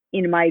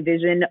in my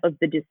vision of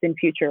the distant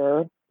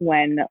future,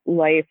 when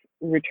life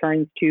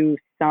returns to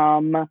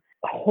some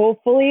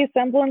hopefully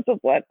semblance of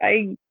what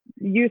I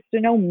used to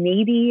know,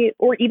 maybe,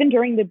 or even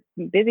during the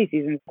busy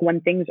seasons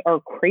when things are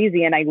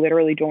crazy and I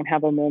literally don't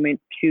have a moment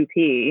to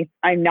pee,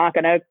 I'm not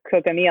going to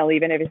cook a meal,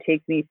 even if it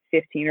takes me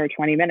 15 or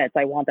 20 minutes.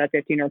 I want that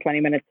 15 or 20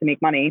 minutes to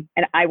make money.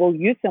 And I will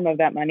use some of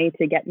that money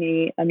to get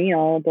me a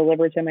meal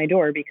delivered to my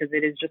door, because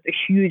it is just a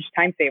huge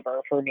time saver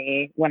for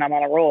me when I'm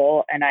on a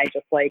roll and I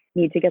just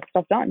need to get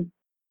stuff done.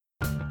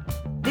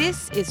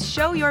 This is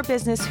Show Your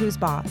Business Who's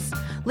Boss.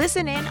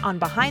 Listen in on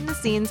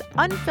behind-the-scenes,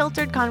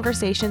 unfiltered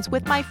conversations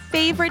with my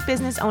favorite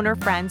business owner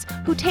friends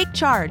who take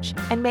charge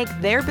and make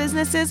their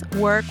businesses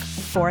work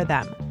for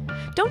them.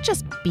 Don't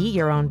just be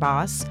your own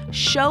boss.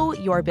 Show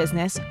your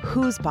business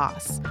who's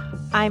boss.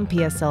 I'm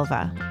Pia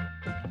Silva.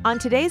 On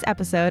today's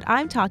episode,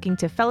 I'm talking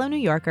to fellow New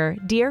Yorker,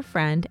 dear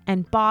friend,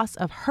 and boss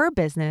of her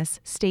business,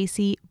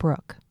 Stacy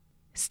Brooke.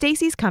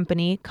 Stacy's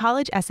company,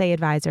 College Essay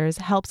Advisors,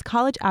 helps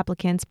college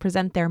applicants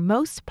present their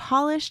most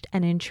polished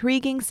and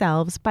intriguing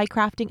selves by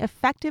crafting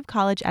effective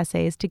college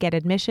essays to get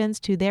admissions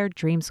to their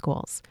dream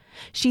schools.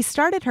 She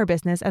started her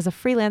business as a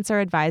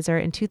freelancer advisor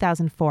in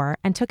 2004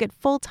 and took it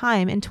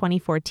full-time in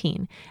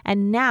 2014,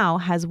 and now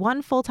has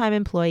one full-time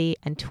employee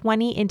and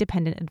 20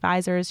 independent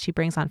advisors she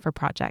brings on for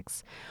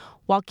projects.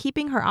 While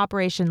keeping her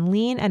operation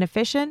lean and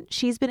efficient,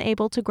 she's been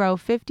able to grow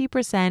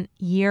 50%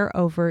 year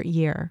over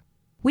year.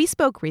 We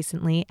spoke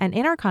recently, and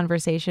in our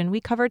conversation,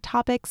 we covered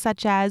topics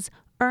such as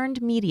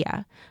earned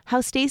media, how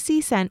Stacy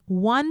sent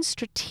one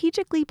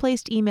strategically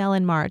placed email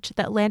in March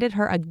that landed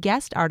her a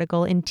guest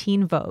article in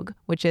Teen Vogue,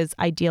 which is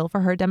ideal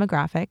for her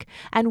demographic,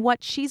 and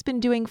what she's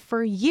been doing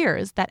for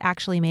years that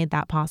actually made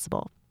that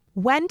possible.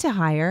 When to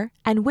hire,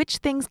 and which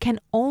things can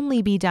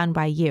only be done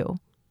by you,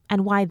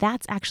 and why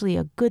that's actually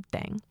a good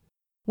thing.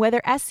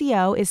 Whether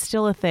SEO is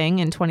still a thing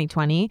in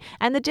 2020,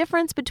 and the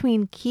difference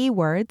between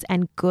keywords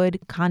and good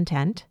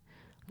content.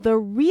 The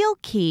real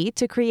key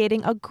to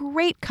creating a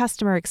great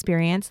customer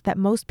experience that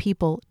most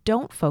people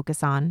don't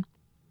focus on,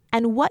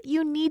 and what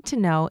you need to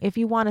know if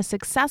you want a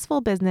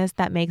successful business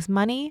that makes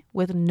money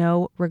with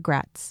no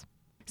regrets.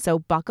 So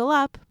buckle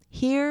up.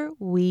 Here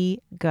we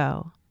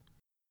go.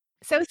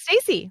 So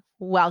Stacy,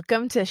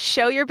 welcome to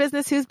Show Your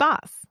Business Who's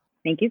Boss.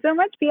 Thank you so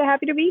much, Pia.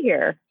 Happy to be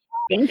here.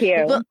 Thank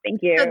you. Well,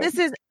 thank you. So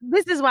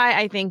this is why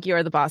I think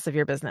you're the boss of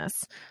your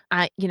business.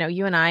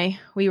 You and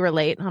I, we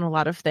relate on a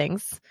lot of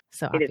things.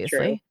 So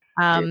obviously.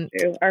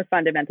 Our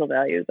fundamental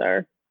values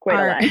are quite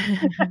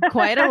aligned.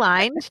 Quite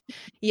aligned.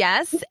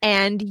 Yes.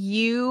 And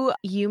you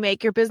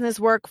make your business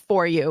work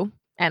for you.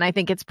 And I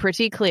think it's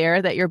pretty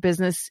clear that your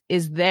business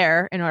is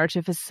there in order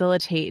to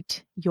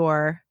facilitate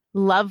your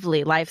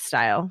lovely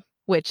lifestyle,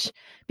 which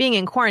being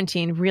in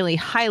quarantine really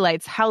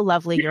highlights how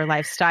lovely your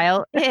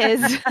lifestyle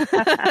is.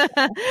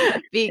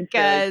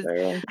 Because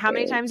how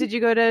many times did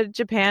you go to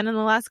Japan in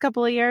the last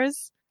couple of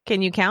years?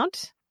 Can you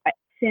count?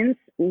 Since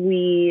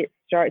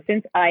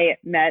I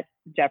met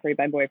Jeffrey,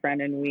 my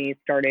boyfriend, and we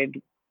started,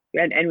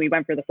 and we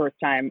went for the first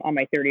time on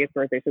my 30th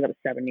birthday, so that was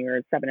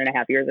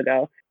 7.5 years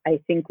ago. I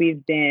think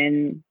we've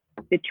been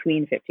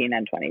between 15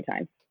 and 20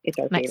 times. It's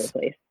our favorite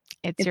place.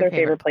 It's our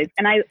favorite place.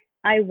 And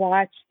I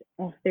watched,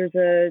 there's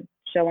a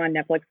show on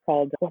Netflix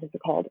called, what is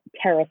it called?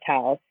 Terrace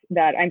House,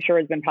 that I'm sure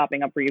has been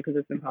popping up for you because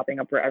it's been popping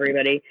up for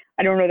everybody.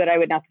 I don't know that I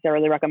would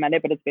necessarily recommend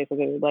it, but it's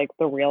basically like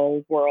the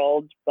real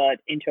world, but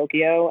in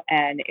Tokyo.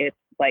 And it's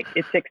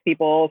 6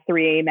 people,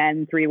 3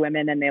 men, 3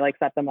 women, and they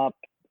set them up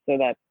so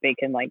that they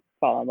can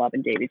fall in love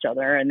and date each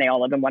other, and they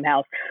all live in one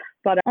house.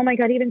 But oh my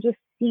God, even just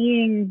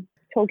seeing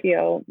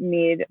Tokyo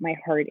made my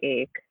heart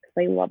ache.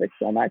 I love it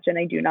so much, and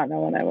I do not know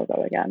when I will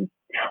go again.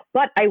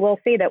 But I will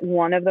say that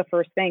one of the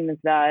first things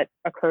that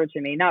occurred to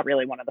me, not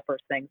really one of the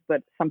first things,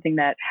 but something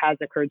that has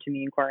occurred to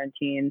me in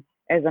quarantine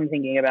as I'm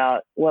thinking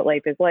about what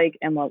life is like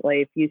and what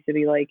life used to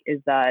be like, is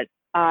that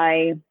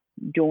I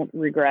don't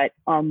regret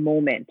a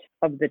moment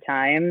of the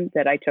time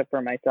that I took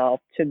for myself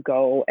to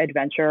go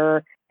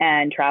adventure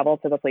and travel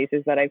to the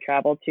places that I've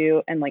traveled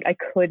to. And I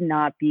could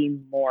not be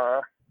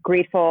more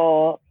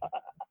grateful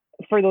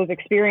for those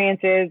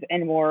experiences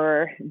and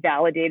more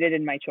validated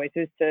in my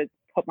choices to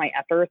put my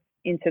efforts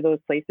into those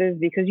places,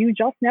 because you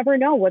just never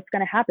know what's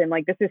going to happen.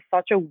 This is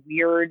such a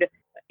weird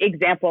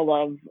example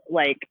of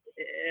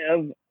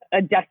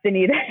a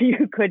destiny that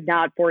you could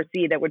not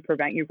foresee that would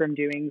prevent you from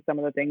doing some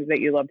of the things that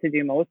you love to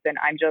do most. And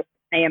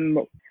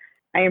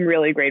I am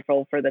really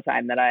grateful for the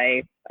time that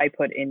I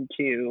put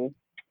into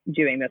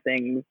doing the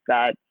things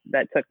that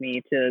took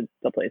me to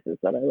the places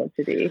that I love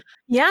to be.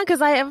 Yeah,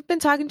 because I've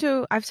talked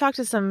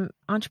to some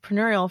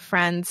entrepreneurial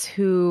friends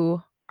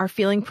who are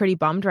feeling pretty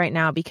bummed right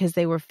now because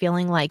they were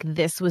feeling like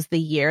this was the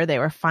year they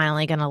were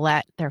finally going to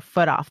let their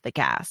foot off the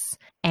gas.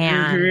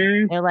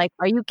 And they're like,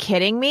 are you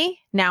kidding me?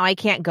 Now I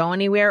can't go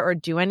anywhere or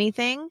do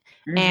anything.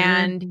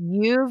 And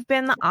you've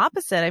been the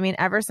opposite. I mean,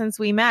 ever since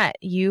we met,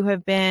 you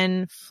have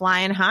been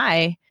flying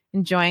high,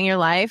 enjoying your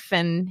life,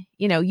 and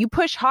you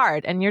push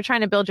hard and you're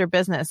trying to build your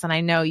business. And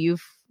I know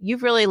you've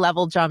really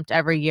level jumped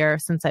every year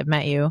since I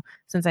met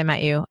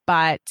you,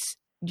 but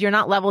you're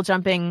not level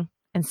jumping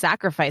and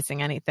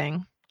sacrificing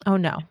anything. Oh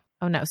no.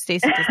 Oh no.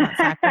 Stacey does not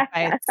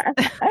sacrifice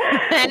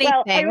anything.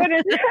 Well,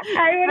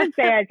 I wouldn't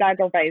say I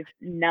sacrifice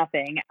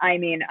nothing. I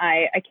mean,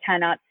 I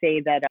cannot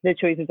say that the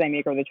choices I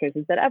make are the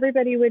choices that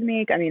everybody would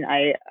make. I mean,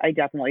 I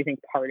definitely think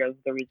part of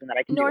the reason that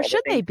I can do all Nor the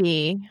should they things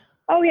be.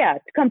 Oh yeah,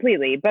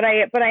 completely. But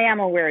I am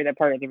aware that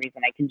part of the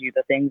reason I can do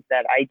the things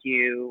that I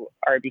do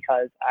are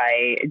because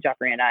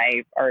Jeffrey and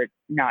I are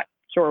not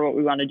sure what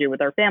we want to do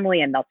with our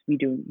family, and thus we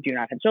do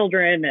not have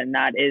children, and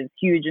that is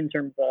huge in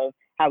terms of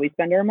how we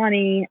spend our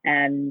money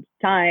and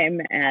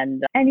time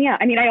and yeah,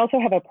 I mean, I also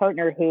have a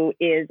partner who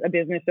is a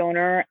business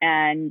owner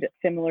and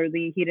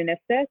similarly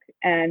hedonistic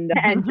and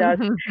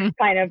just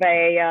kind of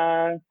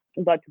a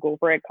let's go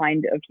for it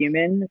kind of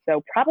human.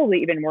 So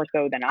probably even more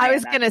so than I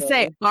was going to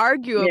say,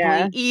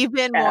 arguably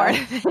even more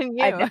than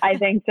you. I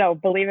think so.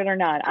 Believe it or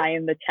not, I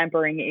am the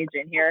tempering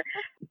agent here.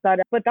 But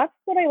that's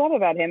what I love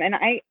about him. And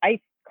I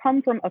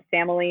come from a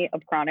family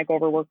of chronic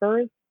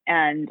overworkers.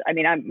 And I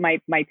mean,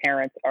 my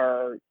parents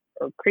are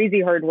crazy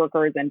hard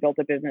workers and built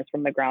a business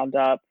from the ground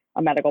up,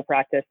 a medical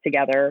practice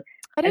together.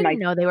 I didn't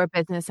know they were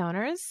business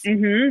owners.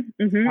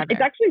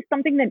 It's actually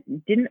something that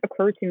didn't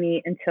occur to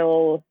me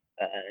until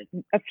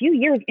a few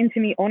years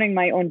into me owning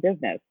my own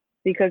business,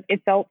 because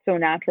it felt so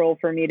natural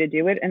for me to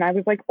do it. And I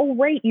was like, oh,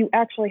 right, you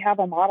actually have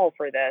a model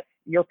for this.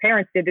 Your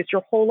parents did this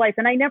your whole life.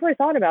 And I never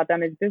thought about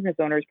them as business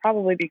owners,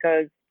 probably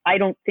because I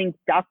don't think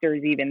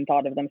doctors even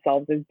thought of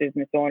themselves as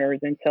business owners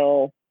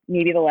until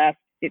maybe the last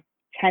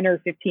 10 or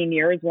 15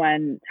 years,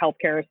 when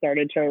healthcare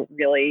started to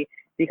really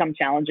become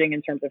challenging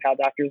in terms of how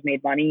doctors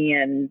made money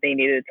and they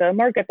needed to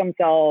market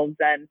themselves.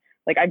 And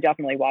like, I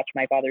definitely watched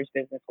my father's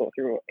business go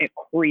through a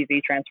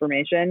crazy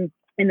transformation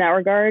in that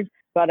regard.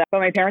 But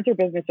my parents are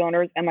business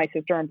owners, and my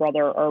sister and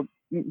brother are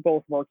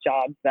both work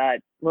jobs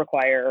that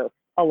require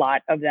a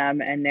lot of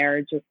them, and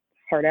they're just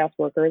hard ass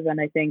workers.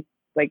 And I think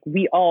like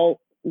we all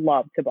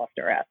love to bust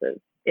our asses.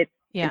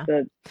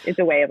 It's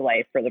a way of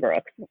life for the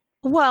Brooks.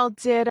 Well,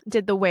 did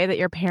the way that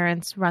your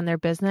parents run their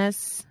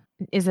business,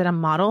 is it a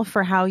model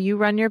for how you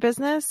run your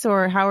business,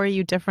 or how are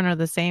you different or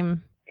the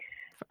same?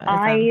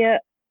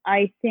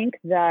 I think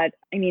that,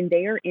 I mean,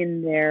 they are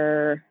in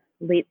their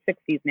late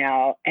 60s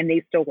now, and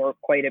they still work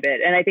quite a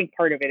bit. And I think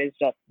part of it is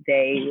just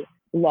they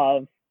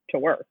love to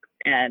work,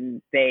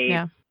 and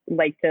they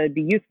like to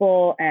be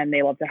useful, and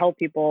they love to help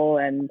people,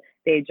 and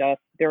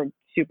they're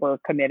super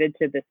committed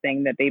to this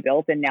thing that they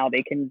built. And now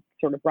they can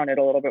sort of run it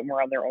a little bit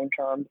more on their own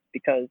terms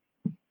because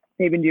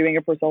they've been doing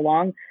it for so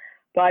long.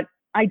 But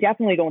I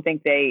definitely don't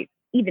think they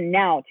even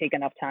now take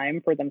enough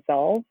time for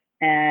themselves,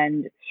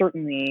 and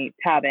certainly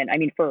haven't. I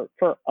mean, for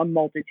a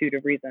multitude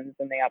of reasons,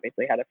 and they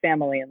obviously had a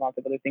family and lots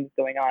of other things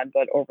going on,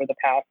 but over the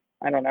past,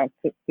 I don't know,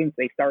 since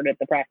they started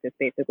the practice,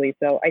 basically.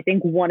 So I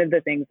think one of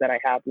the things that I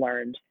have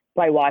learned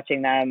by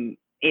watching them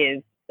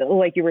is,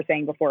 like you were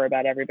saying before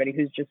about everybody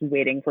who's just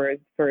waiting for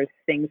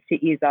things to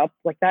ease up,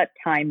 like that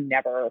time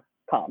never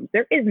comes.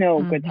 There is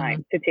no good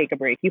time to take a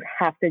break. You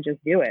have to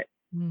just do it.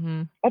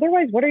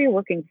 Otherwise, what are you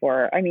working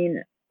for? I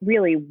mean,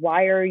 really,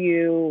 why are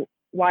you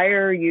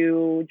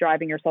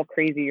driving yourself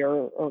crazy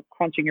or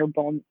crunching your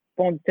bones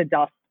to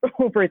dust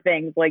over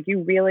things? Like,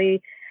 you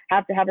really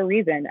have to have a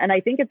reason. And I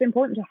think it's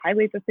important to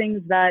highlight the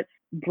things that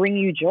bring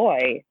you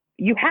joy.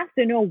 You have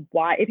to know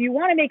why. If you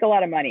want to make a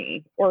lot of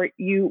money, or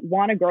you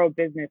want to grow a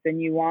business and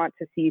you want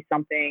to see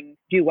something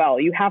do well,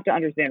 you have to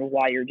understand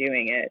why you're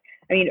doing it.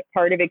 I mean,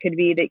 part of it could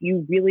be that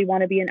you really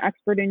want to be an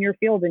expert in your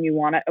field and you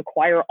want to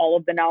acquire all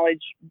of the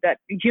knowledge that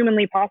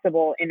humanly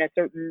possible in a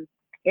certain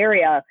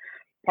area.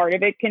 Part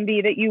of it can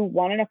be that you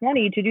want enough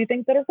money to do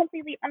things that are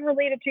completely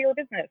unrelated to your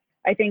business.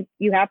 I think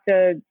you have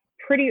to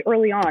pretty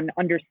early on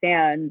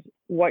understand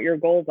what your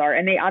goals are,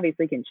 and they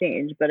obviously can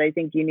change, but I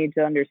think you need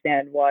to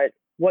understand what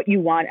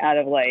you want out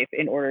of life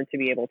in order to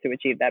be able to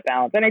achieve that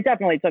balance. And it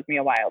definitely took me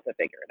a while to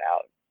figure it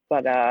out.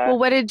 But well,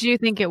 what did you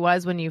think it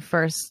was when you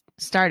first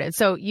started?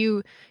 So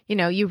you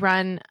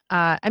run,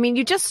 I mean,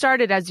 you just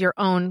started as your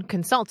own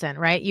consultant,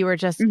 right? You were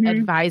just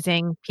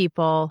advising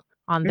people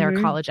on their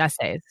college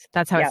essays.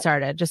 That's how it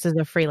started, just as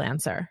a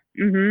freelancer.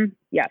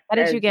 Yes.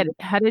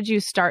 How did you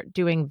start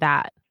doing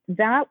that?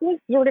 That was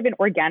sort of an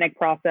organic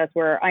process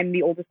where I'm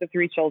the oldest of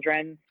three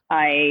children.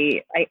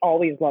 I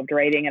always loved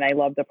writing, and I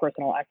loved the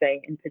personal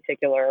essay in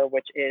particular,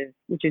 which is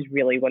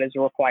really what is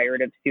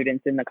required of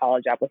students in the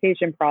college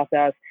application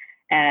process.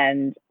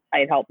 And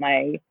I'd helped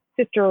my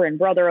sister and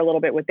brother a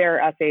little bit with their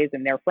essays,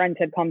 and their friends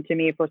had come to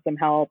me for some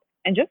help.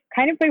 And just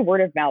kind of by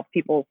word of mouth,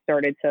 people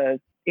started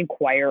to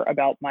inquire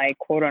about my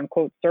quote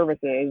unquote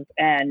services.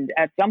 And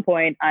at some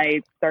point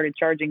I started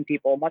charging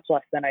people much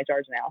less than I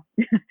charge now.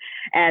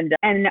 and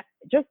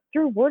just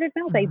through word of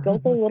mouth, I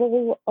built a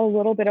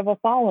little bit of a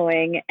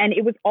following, and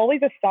it was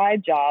always a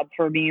side job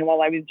for me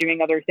while I was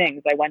doing other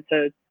things. I went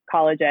to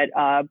college at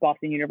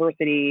Boston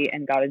University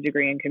and got a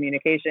degree in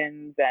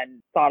communications,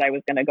 and thought I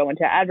was going to go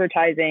into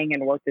advertising,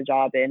 and worked a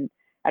job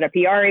at a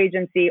PR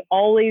agency,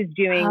 always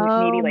doing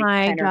maybe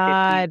like 10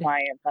 or 15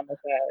 clients on the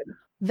side.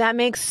 That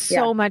makes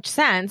so much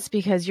sense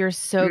because you're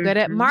so good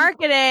at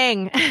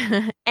marketing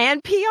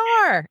and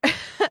PR.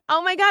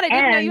 Oh my God, I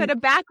didn't know you had a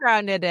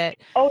background in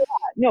it. Oh,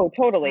 yeah. No,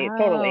 totally.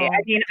 I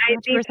mean,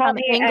 they taught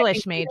me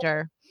English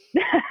major.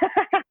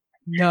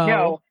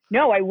 No,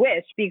 I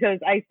wish, because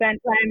I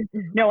spent time.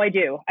 No, I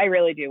do. I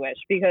really do wish,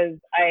 because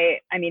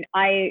I mean,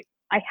 I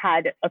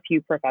had a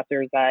few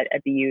professors at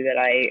BU that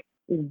I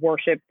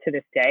worship to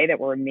this day that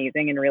were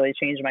amazing and really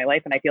changed my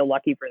life. And I feel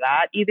lucky for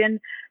that even.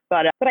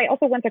 But I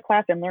also went to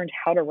class and learned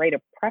how to write a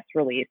press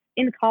release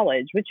in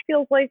college, which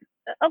feels like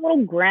a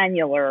little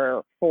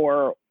granular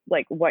for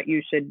like what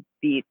you should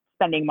be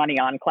spending money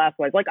on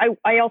class-wise. Like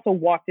I also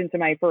walked into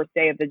my first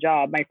day of the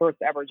job, my first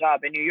ever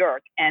job in New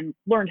York, and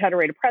learned how to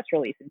write a press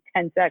release in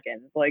 10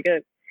 seconds. Like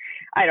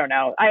I don't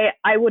know.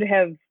 I would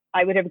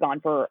have gone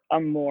for a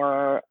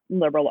more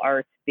liberal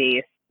arts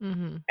based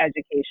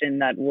education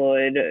that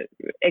would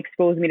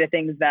expose me to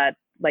things that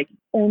like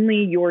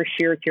only your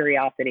sheer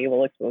curiosity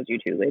will expose you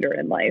to later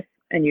in life,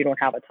 and you don't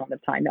have a ton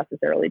of time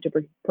necessarily to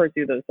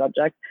pursue those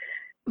subjects.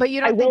 But you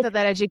don't think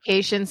that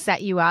education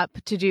set you up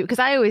to do, because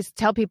I always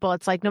tell people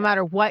it's like no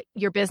matter what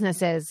your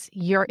business is,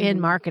 you're in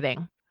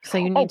marketing. So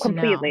you need to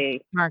know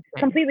marketing.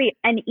 Completely.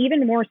 And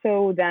even more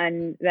so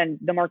than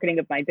the marketing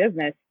of my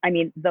business. I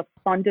mean, the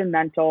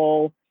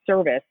fundamental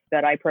service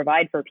that I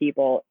provide for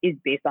people is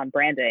based on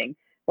branding.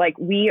 Like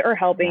we are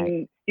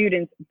helping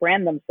students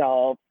brand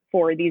themselves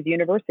for these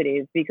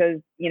universities,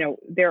 because, you know,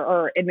 there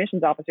are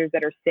admissions officers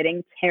that are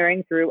sitting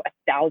tearing through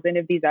 1,000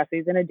 of these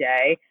essays in a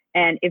day.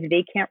 And if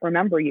they can't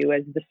remember you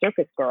as the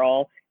circus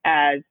girl,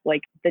 as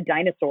like the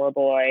dinosaur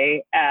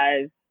boy,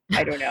 as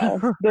I don't know,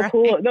 the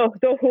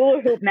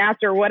hula hoop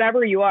master,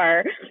 whatever you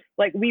are,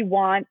 like we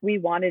want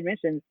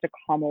admissions to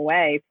come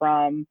away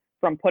from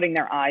putting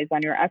their eyes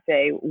on your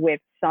essay with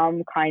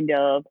some kind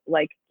of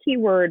like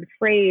keyword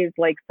phrase,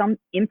 like some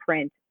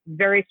imprint,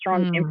 very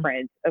strong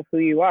imprint of who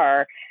you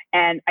are.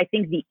 And I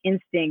think the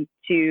instinct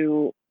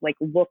to like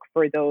look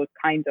for those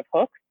kinds of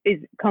hooks is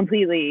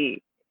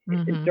completely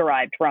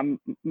derived from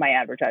my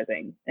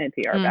advertising and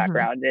PR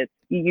background. It's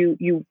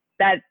you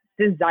that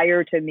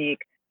desire to make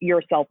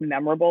yourself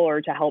memorable,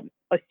 or to help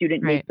a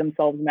student make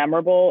themselves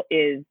memorable,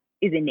 is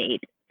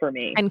innate for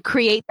me. And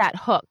create that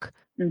hook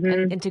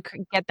and to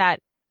get that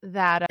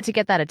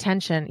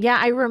attention. Yeah,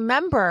 I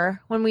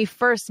remember when we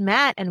first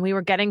met and we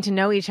were getting to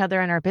know each other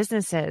in our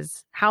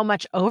businesses, how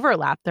much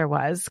overlap there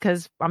was,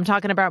 because I'm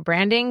talking about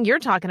branding, you're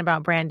talking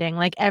about branding.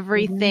 Like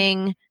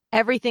everything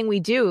we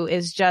do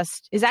is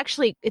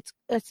actually it's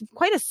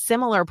quite a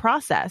similar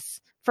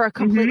process for a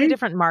completely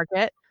different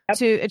market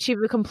to achieve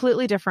a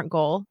completely different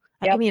goal.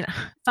 I mean,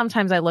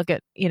 sometimes I look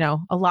at, you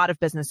know, a lot of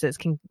businesses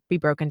can be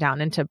broken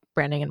down into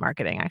branding and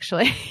marketing,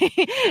 actually.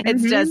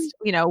 It's just,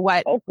 you know,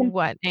 what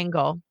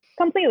angle.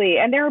 Completely.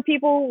 And there are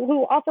people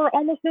who offer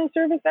almost no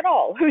service at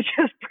all, who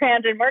just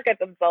brand and market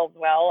themselves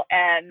well.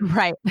 And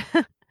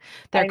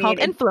they're called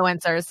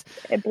influencers.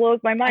 It blows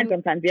my mind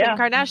sometimes. Kim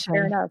Kardashian.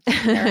 Fair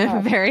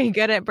enough. Very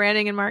good at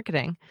branding and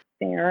marketing.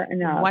 Fair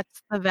enough.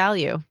 What's the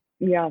value?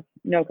 Yeah,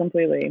 no,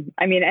 completely.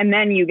 I mean, and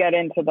then you get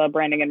into the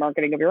branding and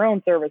marketing of your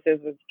own services,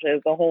 which is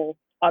a whole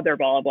other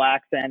ball of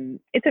wax. And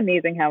it's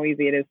amazing how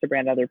easy it is to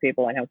brand other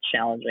people and how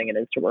challenging it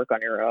is to work on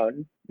your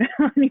own,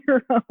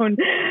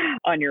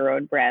 on your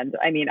own brand.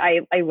 I mean,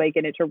 I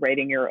liken it to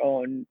writing your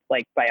own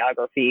like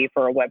biography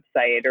for a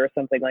website or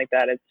something like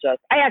that. It's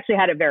just, I actually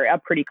had a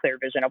pretty clear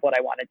vision of what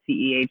I wanted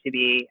CEA to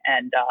be,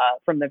 and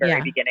from the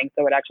very beginning.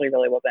 So it actually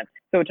really wasn't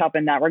so tough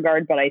in that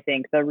regard. But I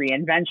think the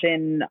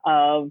reinvention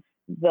of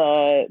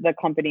the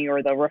company,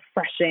 or the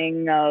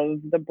refreshing of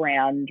the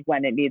brand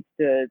when it needs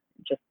to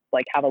just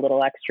like have a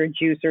little extra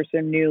juice or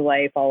some new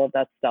life, all of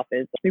that stuff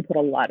we put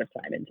a lot of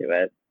time into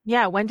it.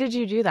 Yeah. When did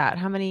you do that?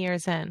 How many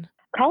years in?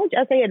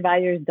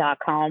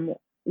 CollegeEssayAdvisors.com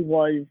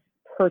was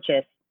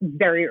purchased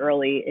very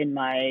early in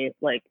my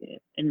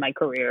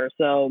career.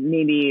 So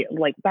maybe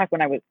like back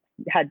when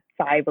had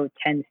 5 or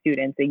 10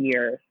 students a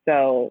year.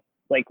 So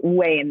like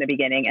way in the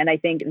beginning. And I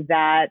think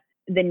that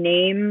the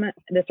name,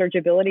 the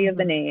searchability of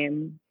the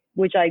name,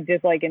 which I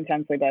dislike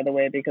intensely, by the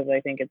way, because I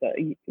think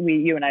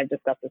you and I have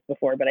discussed this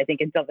before, but I think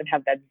it doesn't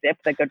have that zip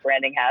that good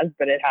branding has,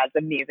 but it has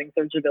amazing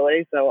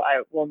searchability. So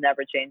I will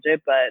never change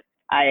it, but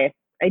I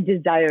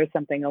desire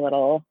something a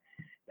little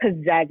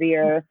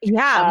pizzazzier.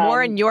 Yeah,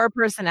 more in your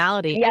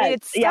personality. Yes, I mean,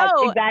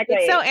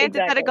 it's so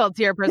antithetical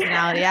to your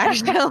personality,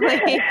 actually.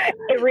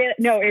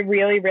 It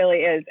really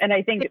is. And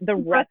I think the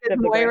rest of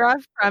Moira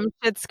from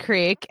Schitt's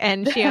Creek,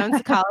 and she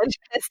owns College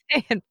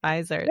Essay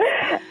Advisors.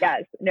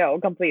 Yes, no,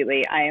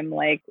 completely. I am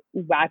like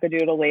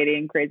wackadoodle lady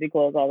in crazy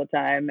clothes all the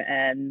time.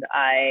 And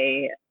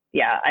I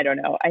don't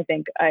know. I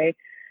think I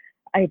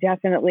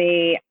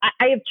definitely,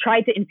 I have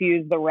tried to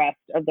infuse the rest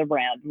of the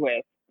brand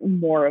with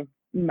more of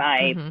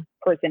my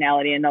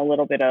personality and a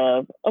little bit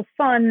of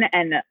fun.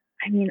 And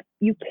I mean,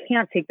 you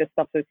can't take this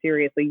stuff so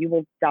seriously. You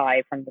will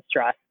die from the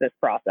stress, this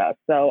process.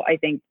 So I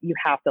think you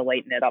have to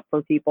lighten it up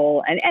for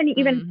people. And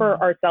even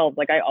for ourselves,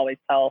 like I always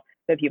tell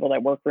the people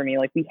that work for me,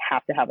 like we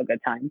have to have a good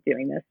time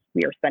doing this.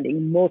 We are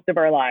spending most of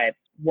our lives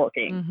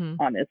working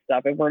on this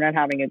stuff. If we're not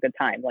having a good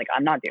time, like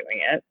I'm not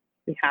doing it.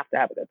 We have to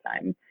have a good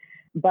time.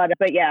 But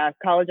yeah,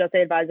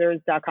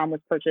 collegeessayadvisors.com was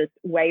purchased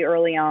way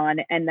early on.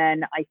 And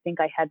then I think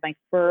I had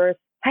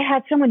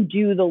someone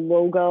do the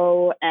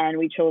logo, and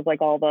we chose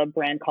like all the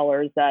brand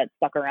colors that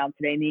stuck around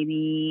today,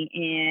 maybe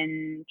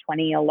in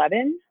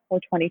 2011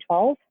 or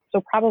 2012.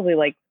 So probably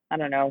like, I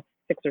don't know,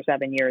 6 or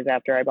 7 years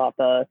after I bought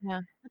the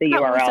URL. We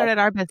started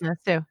our business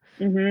too,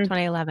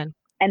 2011.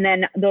 And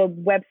then the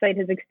website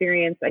has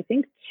experienced, I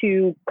think,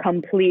 2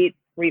 complete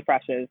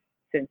refreshes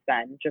since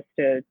then, just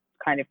to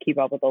kind of keep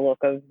up with the look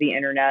of the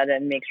internet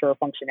and make sure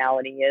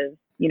functionality is,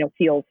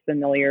 feels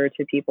familiar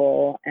to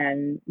people.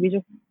 And we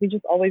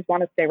just always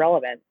want to stay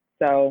relevant.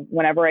 So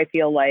whenever I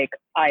feel like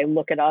I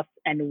look at us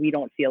and we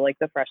don't feel like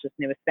the freshest,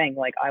 newest thing,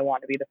 like I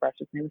want to be the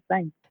freshest, newest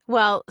thing.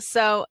 Well,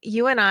 so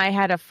you and I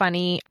had a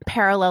funny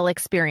parallel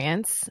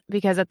experience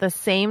because at the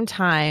same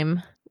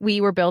time, we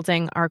were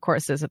building our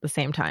courses at the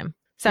same time.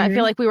 So I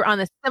feel like we were on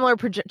a similar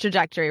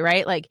trajectory,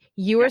 right? Like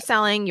you were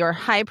selling your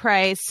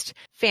high-priced,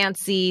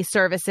 fancy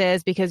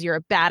services because you're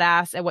a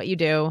badass at what you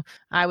do.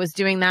 I was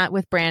doing that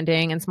with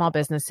branding and small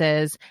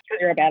businesses. Because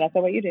you're a badass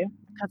at what you do.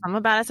 Because I'm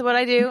a badass at what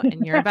I do,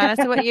 and you're a badass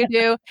at what you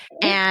do.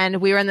 And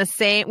we were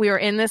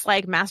in this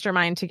like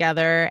mastermind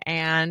together,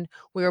 and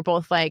we were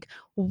both like,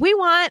 we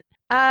want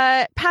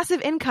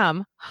passive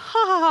income.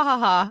 Ha ha ha ha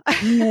ha.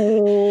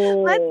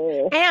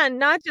 No. And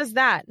not just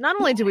that. Not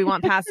only do we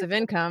want passive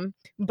income,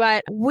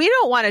 but we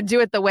don't want to do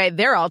it the way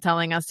they're all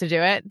telling us to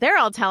do it. They're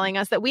all telling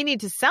us that we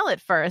need to sell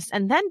it first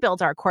and then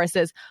build our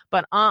courses.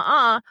 But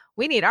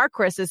we need our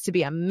courses to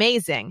be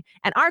amazing.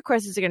 And our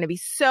courses are going to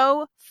be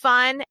so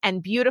fun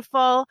and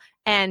beautiful.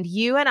 And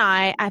you and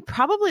I, at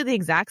probably the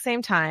exact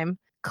same time,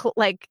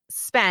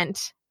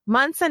 spent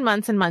months and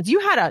months and months. You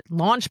had a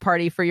launch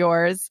party for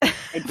yours.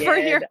 I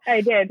did.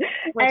 I did.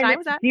 What time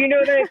was that? Do you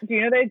know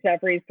that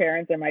Jeffrey's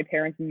parents and my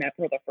parents met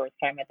for the first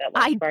time at that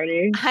launch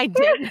party? I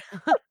did.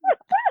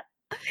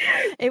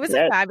 It was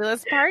a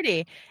fabulous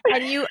party.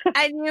 At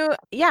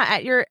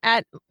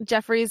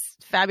Jeffrey's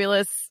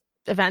fabulous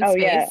event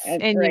space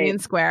in Union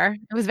Square.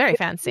 It was very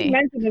fancy.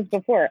 I mentioned this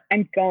before.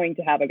 I'm going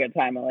to have a good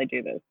time while I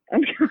do this.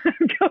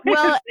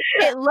 Well,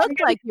 it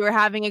looked like you were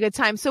having a good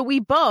time. So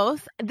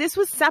this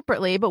was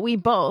separately, but we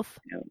both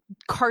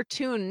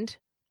cartooned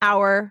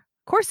our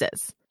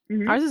courses.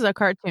 Ours is a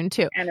cartoon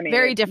too. Animated.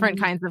 Very different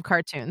kinds of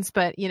cartoons,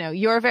 but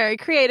you're very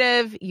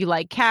creative. You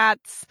like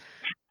cats.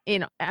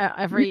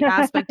 Every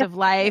aspect of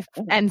life.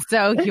 And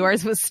so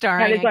yours was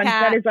starring a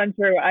cat. That is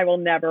untrue. I will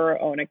never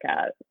own a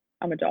cat.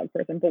 I'm a dog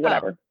person, but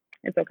whatever.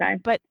 It's okay.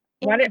 But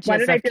why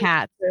did I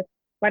cats?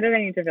 Why did I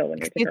need to feel the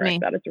need to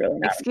correct that? It's really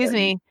not Excuse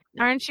me.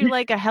 Aren't you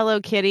like a Hello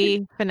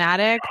Kitty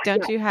fanatic?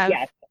 Don't you have?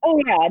 Yes. Oh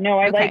yeah. No,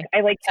 I like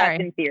cats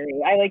in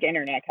theory. I like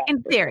internet cats.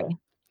 In theory. Sure.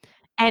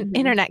 And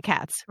internet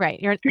cats, right?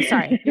 You're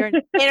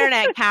an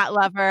internet cat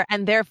lover,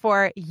 and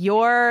therefore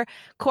your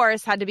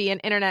course had to be an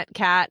internet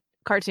cat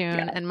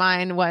cartoon, and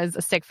mine was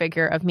a stick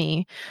figure of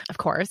me. Of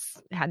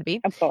course, it had to be.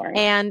 Of course.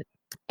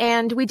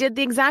 And we did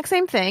the exact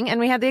same thing, and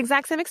we had the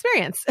exact same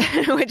experience,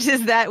 which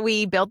is that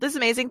we built this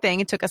amazing thing.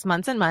 It took us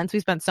months and months. We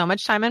spent so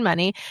much time and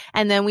money,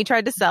 and then we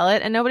tried to sell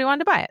it, and nobody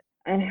wanted to buy it.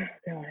 Oh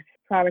God,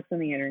 products on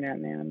the internet,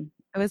 man.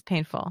 It was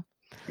painful.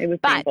 It was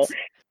painful.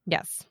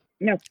 Yes.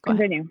 No,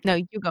 continue. No,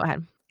 you go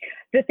ahead.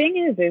 The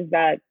thing is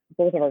that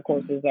both of our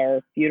courses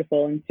are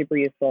beautiful and super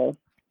useful.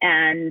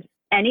 And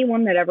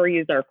anyone that ever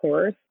used our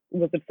course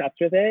was obsessed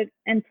with it.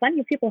 And plenty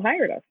of people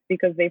hired us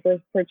because they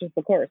first purchased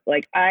the course.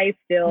 Like I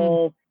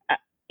still,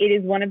 it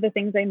is one of the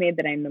things I made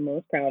that I'm the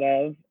most proud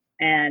of.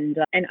 And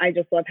I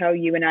just love how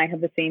you and I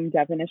have the same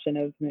definition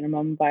of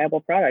minimum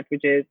viable product,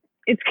 which is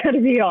it's going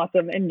to be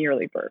awesome and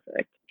nearly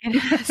perfect.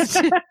 It's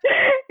going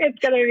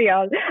to be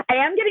awesome. I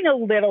am getting a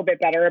little bit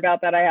better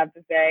about that, I have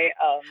to say.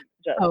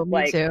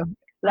 Me too.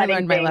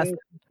 Letting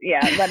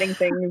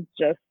things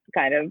just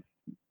kind of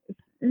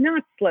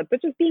not slip,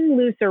 but just being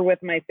looser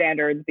with my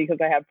standards because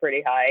I have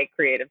pretty high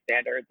creative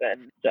standards,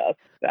 and just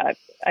that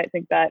I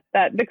think that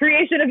the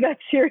creation of that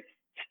series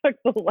took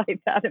the life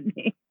out of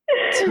me.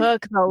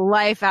 Took the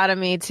life out of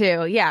me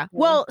too. Yeah.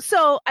 Well,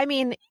 so I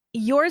mean,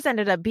 yours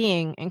ended up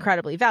being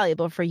incredibly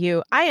valuable for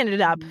you. I ended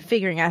up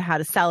figuring out how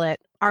to sell it.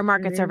 Our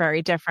markets are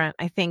very different.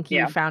 I think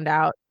you found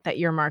out that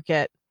your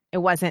market,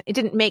 it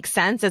didn't make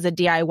sense as a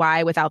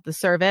DIY without the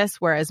service,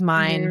 whereas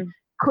mine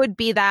could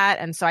be that.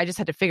 And so I just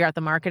had to figure out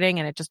the marketing,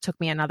 and it just took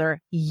me another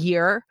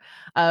year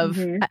of,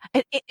 in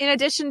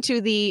addition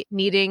to the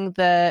needing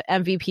the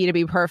MVP to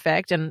be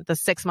perfect and the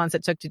 6 months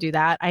it took to do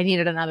that, I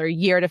needed another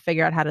year to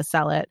figure out how to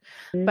sell it.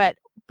 But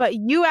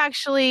you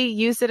actually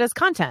used it as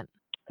content.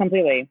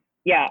 Completely.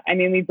 Yeah. I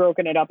mean, we've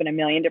broken it up in a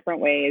million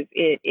different ways.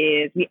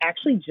 We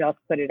actually just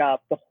put it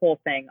up, the whole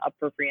thing up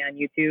for free on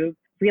YouTube,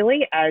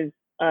 really as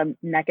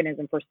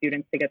mechanism for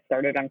students to get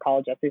started on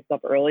college essay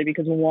stuff early,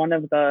 because one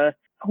of the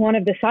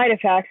side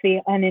effects, the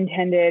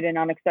unintended and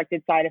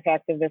unexpected side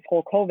effects of this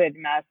whole COVID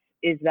mess,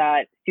 is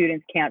that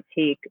students can't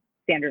take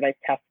standardized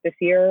tests this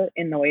year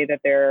in the way that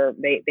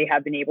they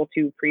have been able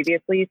to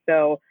previously.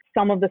 So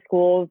some of the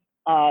schools,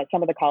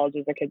 some of the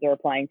colleges that kids are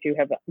applying to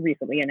have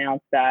recently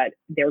announced that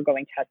they're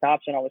going test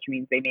optional, which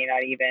means they may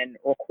not even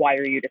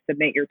require you to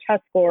submit your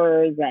test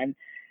scores. And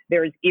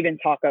there's even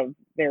talk of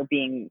there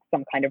being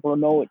some kind of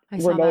remote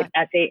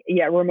SAT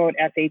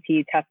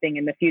testing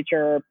in the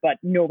future, but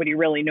nobody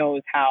really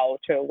knows how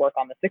to work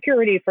on the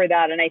security for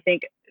that. And I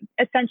think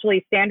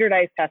essentially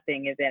standardized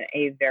testing is in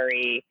a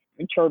very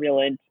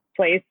turbulent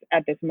place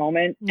at this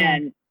moment. Yeah.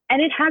 And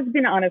it has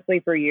been,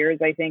 honestly, for years.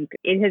 I think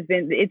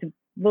its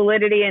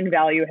validity and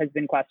value has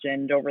been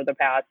questioned over the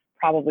past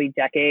probably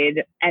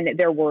decade. And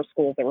there were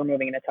schools that were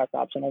moving in a test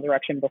optional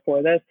direction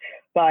before this.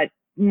 But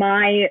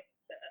my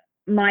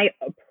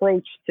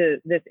approach to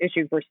this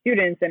issue for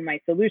students, and my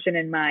solution,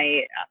 and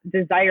my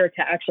desire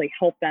to actually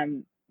help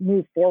them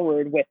move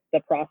forward with the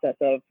process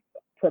of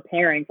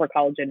preparing for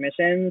college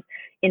admissions,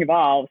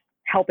 involves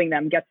helping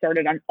them get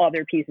started on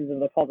other pieces of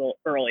the puzzle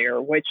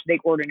earlier, which they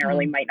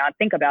ordinarily might not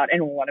think about.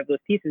 And one of those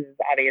pieces is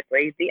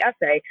obviously the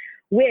essay,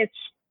 which,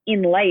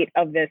 in light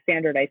of the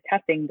standardized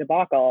testing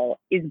debacle,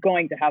 is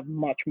going to have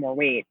much more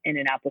weight in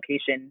an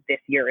application this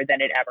year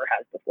than it ever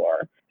has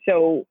before.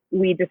 So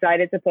we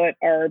decided to put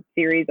our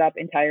series up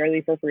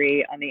entirely for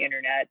free on the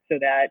internet, so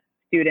that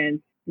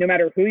students, no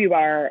matter who you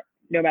are,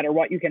 no matter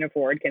what you can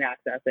afford, can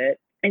access it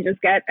and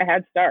just get a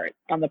head start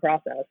on the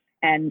process.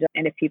 And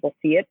if people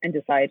see it and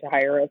decide to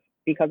hire us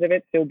because of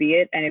it, so be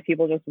it. And if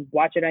people just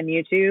watch it on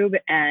YouTube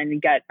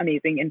and get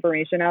amazing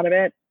information out of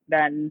it,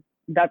 then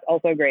that's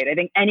also great. I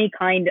think any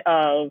kind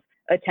of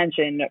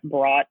attention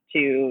brought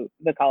to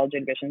the college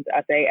admissions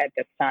essay at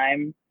this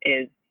time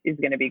is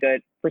going to be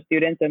good for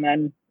students, and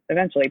then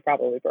eventually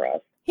probably for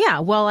us. Yeah.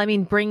 Well, I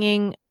mean,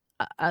 bringing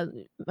a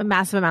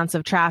massive amounts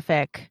of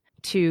traffic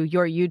to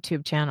your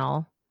YouTube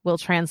channel will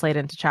translate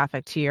into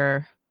traffic to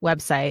your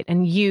website,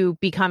 and you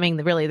becoming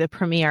the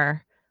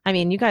premier. I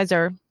mean, you guys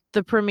are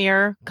the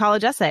premier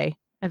college essay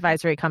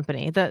advisory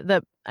company,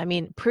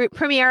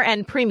 premier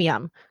and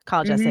premium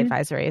college essay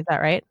advisory. Is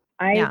that right?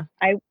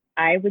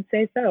 I would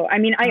say so. I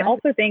mean, I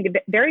also think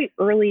that very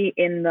early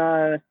in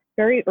the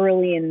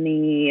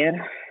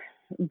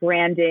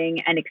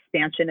branding and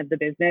expansion of the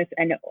business,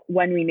 and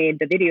when we made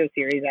the video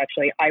series,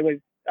 actually, I was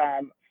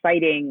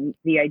fighting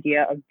the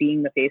idea of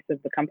being the face of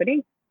the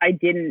company. I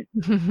didn't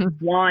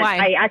want.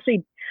 Why?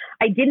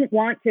 I didn't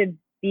want to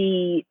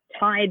be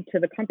tied to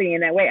the company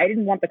in that way. I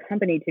didn't want the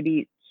company to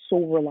be so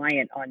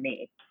reliant on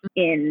me,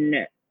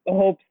 in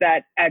hopes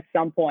that at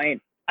some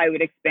point I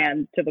would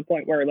expand to the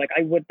point where, like,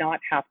 I would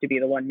not have to be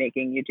the one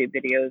making YouTube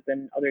videos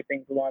and other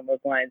things along those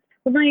lines.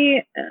 But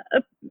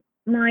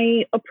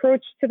my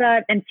approach to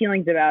that and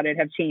feelings about it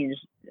have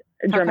changed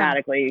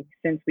dramatically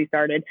since we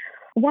started.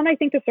 One, I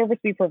think the service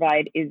we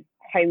provide is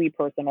highly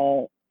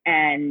personal,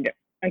 and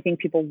I think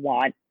people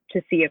want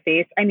to see a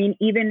face. I mean,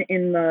 even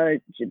in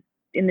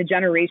the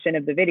generation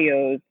of the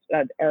videos,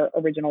 our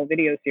original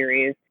video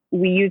series,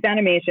 we used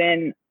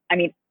animation. I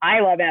mean,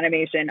 I love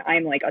animation.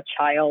 I'm like a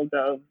child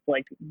of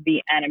like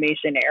the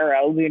animation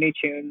era, Looney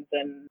Tunes,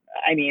 and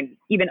I mean,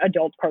 even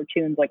adult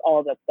cartoons, like all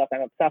of that stuff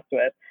I'm obsessed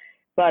with.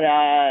 But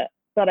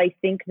I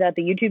think that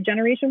the YouTube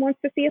generation wants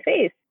to see a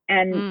face.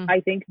 And I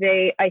think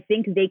they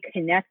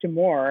connect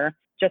more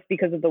just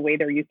because of the way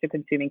they're used to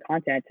consuming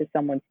content, to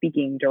someone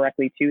speaking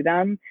directly to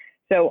them.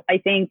 So I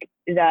think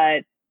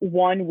that,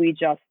 one, we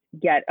just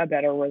get a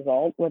better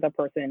result with a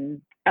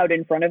person out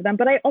in front of them.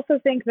 But I also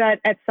think that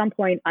at some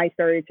point I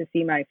started to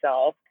see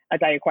myself, as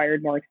I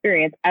acquired more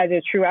experience, as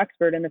a true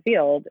expert in the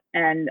field.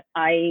 And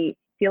I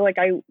feel like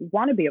I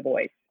want to be a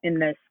voice in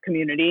this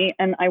community,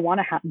 and I want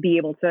to be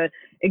able to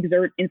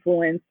exert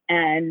influence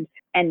and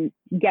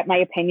get my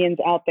opinions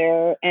out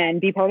there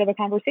and be part of the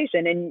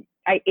conversation. And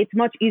it's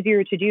much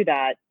easier to do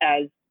that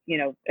as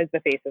the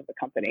face of the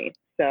company.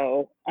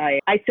 So I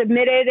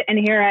submitted, and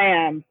here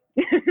I am.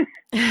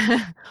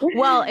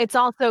 Well, it's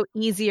also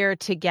easier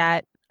to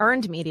get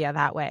earned media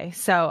that way.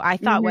 So I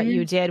thought what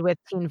you did with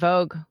Teen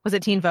Vogue, was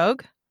it Teen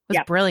Vogue? Was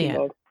brilliant.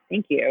 Teen Vogue.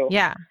 Thank you.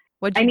 Yeah.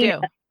 What'd you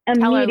do?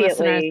 Tell our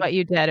listeners what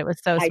you did. It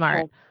was so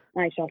smart.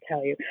 I shall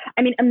tell you.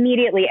 I mean,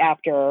 immediately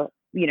after,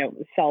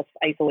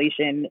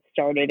 self-isolation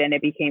started, and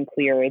it became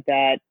clear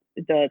that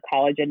the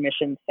college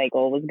admissions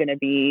cycle was going to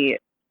be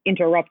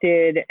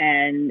interrupted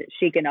and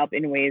shaken up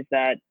in ways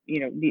that,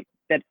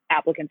 that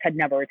applicants had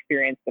never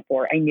experienced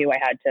before, I knew I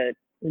had to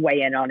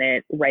weigh in on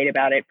it, write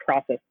about it,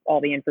 process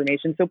all the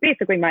information. So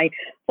basically my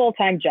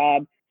full-time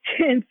job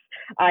since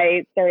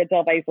I started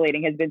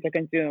self-isolating has been to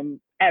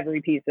consume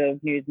every piece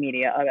of news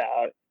media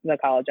about the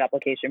college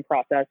application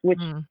process, which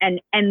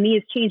and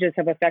these changes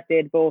have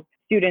affected both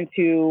students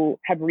who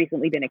have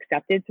recently been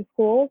accepted to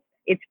schools.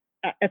 It's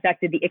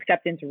affected the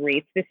acceptance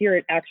rates. This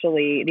year,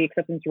 the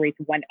acceptance rates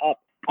went up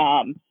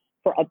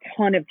for a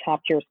ton of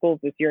top tier schools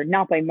this year,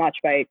 not by much,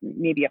 by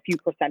maybe a few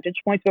percentage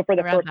points, but for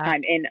the first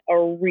time in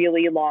a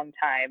really long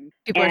time.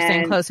 People are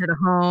staying closer to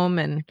home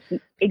and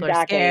people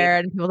are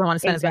scared. People don't want to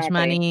spend as much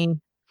money.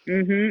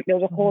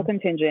 There's a whole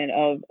contingent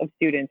of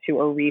students who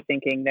are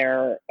rethinking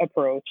their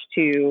approach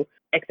to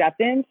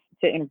acceptance,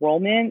 to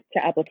enrollment,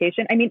 to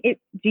application. I mean,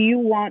 do you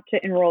want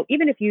to enroll,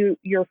 even if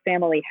your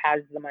family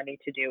has the money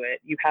to do it,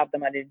 you have the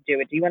money to do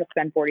it, do you want to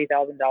spend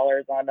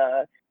 $40,000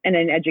 on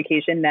an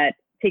education that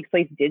takes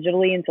place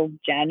digitally until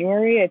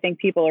January? I think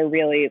people are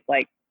really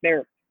like,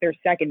 they're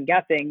second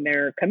guessing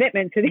their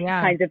commitment to these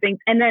kinds of things.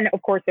 And then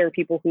of course there are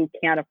people who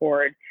can't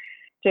afford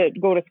to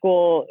go to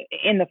school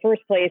in the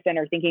first place and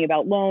are thinking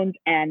about loans,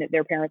 and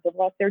their parents have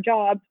lost their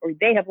jobs, or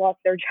they have lost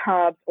their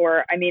jobs,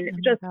 or I mean,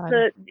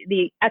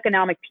 the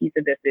economic piece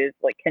of this is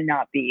like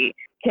cannot be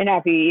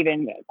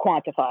even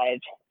quantified.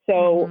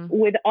 So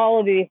with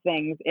all of these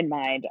things in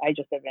mind, I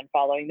just have been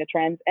following the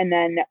trends. And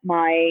then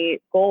my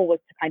goal was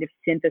to kind of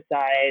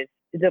synthesize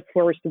the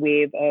first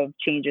wave of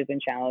changes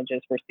and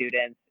challenges for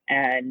students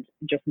and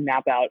just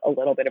map out a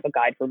little bit of a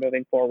guide for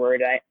moving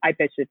forward. I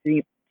pitched it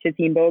to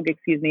Teen Vogue,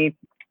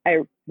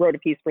 I wrote a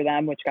piece for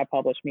them, which got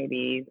published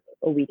maybe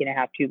a week and a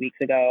half, 2 weeks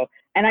ago.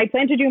 And I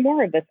plan to do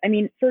more of this. I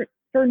mean,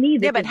 for me,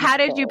 this but how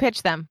did you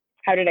pitch them?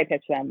 How did I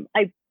pitch them?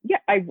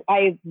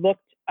 I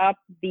looked up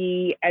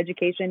the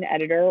education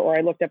editor, or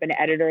I looked up an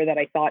editor that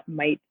I thought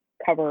might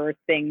cover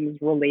things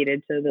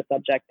related to the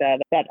subject that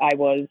I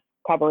was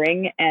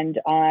covering. And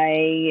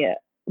I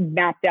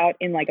mapped out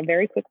in like a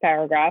very quick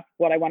paragraph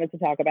what I wanted to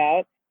talk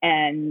about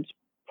and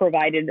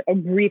provided a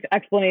brief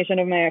explanation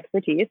of my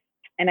expertise.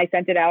 And I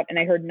sent it out and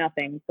I heard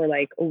nothing for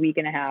like a week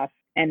and a half.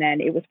 And then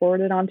it was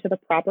forwarded on to the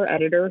proper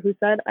editor who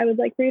said, I would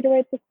like for you to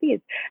write this piece.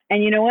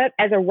 And you know what?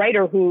 As a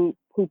writer who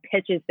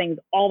pitches things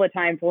all the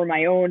time for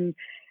my own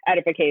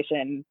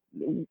edification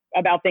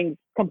about things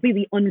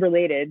completely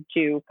unrelated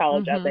to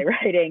college essay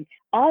writing,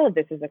 all of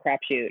this is a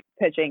crapshoot,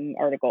 pitching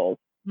articles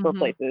for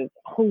places.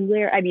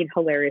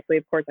 Hilariously,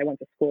 of course, I went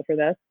to school for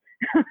this.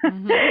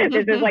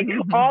 This is like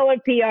all of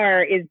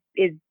PR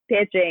is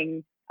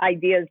pitching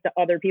ideas to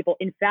other people.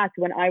 In fact,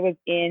 when I was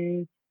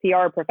in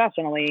PR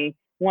professionally,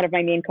 one of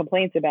my main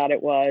complaints about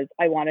it was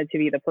I wanted to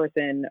be the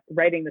person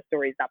writing the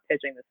stories, not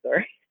pitching the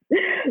stories.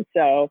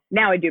 So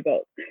now I do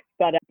both.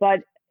 But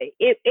part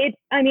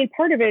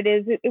of it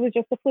is it was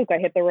just a fluke. I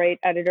hit the right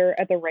editor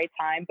at the right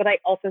time, but I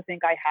also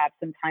think I have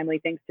some timely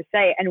things to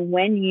say. And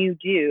when you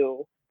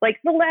do, like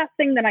the last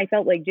thing that I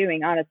felt like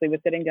doing, honestly, was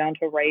sitting down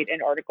to write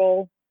an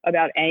article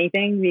about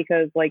anything,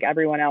 because like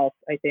everyone else,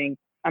 I think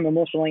I'm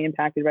emotionally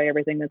impacted by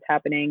everything that's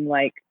happening.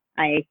 Like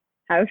I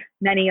have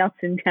many ups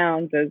and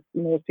downs, as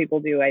most people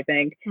do, I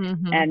think.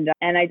 And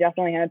I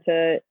definitely had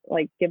to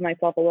like give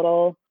myself a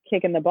little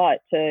kick in the butt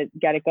to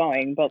get it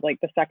going. But like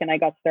the second I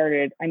got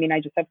started, I mean, I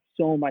just have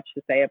so much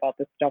to say about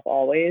this stuff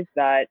always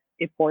that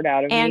it poured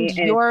out of me. And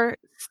you're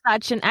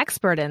such an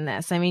expert in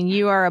this. I mean,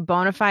 you are a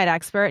bona fide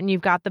expert and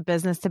you've got the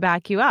business to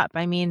back you up.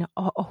 I mean,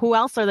 who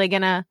else are they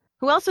gonna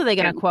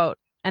quote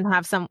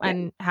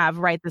and have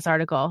write this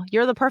article?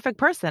 You're the perfect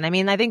person. I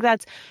mean, I think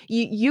that's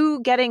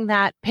you getting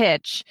that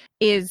pitch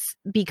is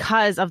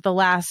because of the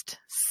last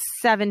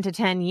 7 to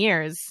 10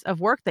 years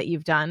of work that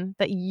you've done,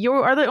 that you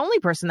are the only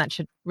person that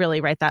should really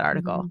write that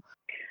article.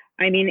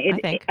 I mean,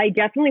 I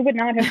definitely would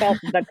not have felt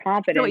the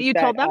confidence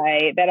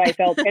that I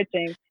felt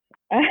pitching.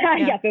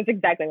 Yes, that's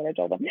exactly what I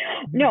told them.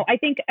 No, I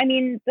think, I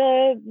mean,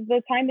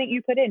 the time that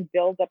you put in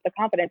builds up the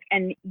confidence.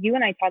 And you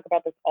and I talk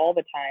about this all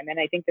the time. And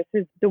I think this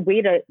is the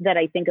way that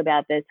I think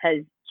about this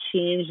has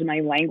changed my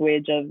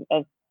language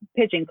of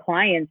pitching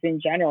clients in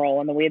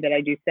general and the way that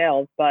I do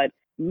sales. But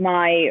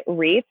my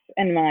rates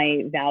and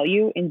my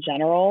value in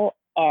general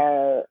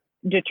are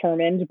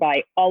determined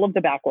by all of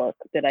the back work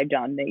that I've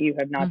done that you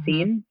have not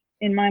seen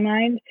in my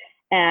mind.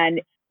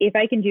 And if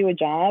I can do a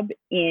job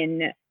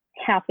in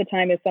half the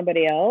time as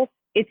somebody else,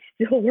 it's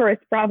still worth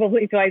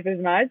probably twice as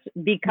much,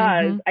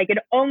 because I could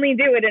only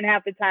do it in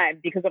half the time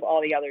because of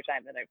all the other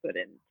time that I put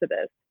into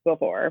this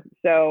before.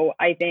 So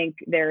I think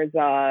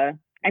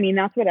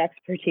that's what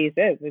expertise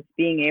is. It's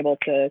being able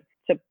to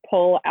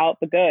pull out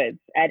the goods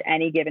at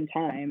any given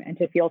time and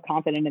to feel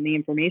confident in the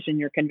information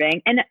you're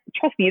conveying. And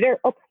trust me, there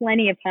are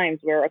plenty of times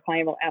where a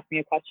client will ask me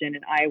a question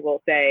and I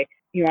will say,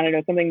 you want to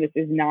know something? This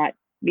is not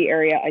the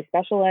area I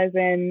specialize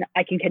in.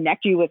 I can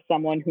connect you with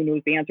someone who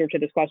knows the answer to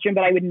this question,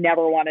 but I would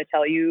never want to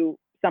tell you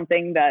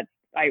something that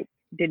I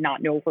did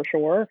not know for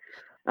sure.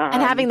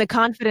 And having the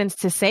confidence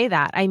to say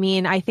that. I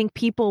mean, I think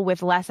people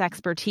with less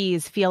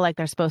expertise feel like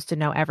they're supposed to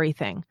know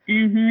everything.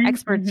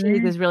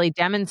 Expertise is really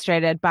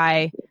demonstrated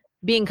by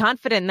being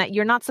confident that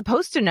you're not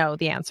supposed to know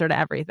the answer to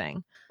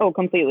everything. Oh,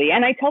 completely.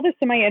 And I tell this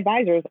to my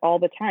advisors all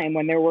the time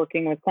when they're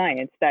working with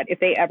clients, that if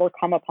they ever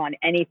come upon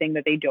anything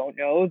that they don't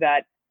know,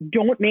 that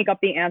don't make up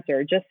the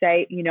answer. Just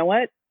say, you know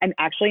what? I'm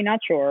actually not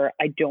sure.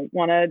 I don't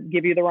want to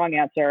give you the wrong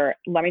answer.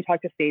 Let me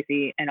talk to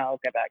Stacy and I'll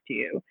get back to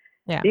you.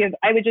 Yeah. Because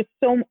I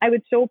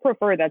would so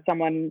prefer that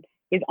someone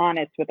is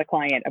honest with the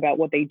client about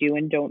what they do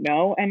and don't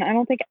know. And I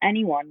don't think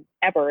anyone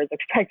ever is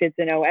expected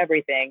to know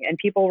everything. And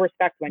people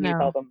respect when you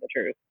tell No, them the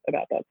truth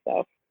about that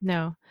stuff.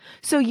 no.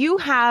 So you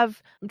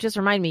have, just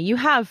remind me, you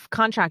have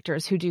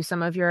contractors who do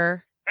some of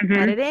your Hmm.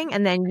 editing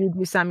and then you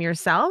do some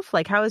yourself.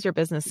 Like, how is your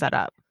business set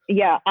up?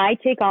 Yeah, I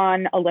take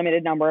on a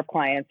limited number of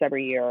clients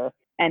every year.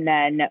 And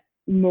then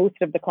most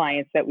of the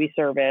clients that we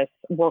service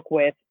work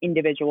with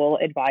individual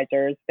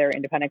advisors. They're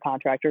independent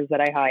contractors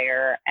that I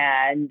hire.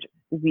 And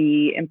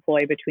we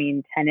employ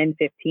between 10 and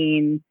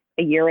 15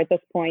 a year at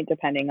this point,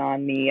 depending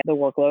on the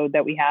workload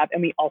that we have.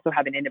 And we also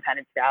have an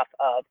independent staff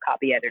of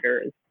copy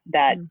editors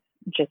that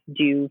just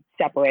do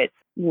separate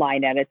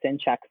line edits and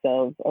checks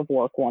of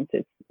work once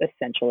it's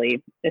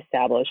essentially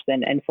established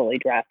and fully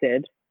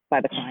drafted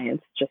by the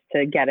clients, just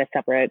to get a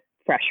separate,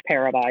 fresh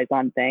pair of eyes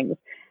on things.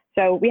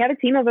 So we have a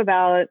team of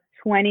about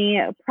 20,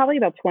 probably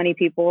about 20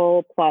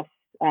 people, plus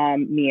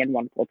me and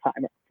one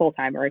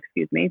full-timer,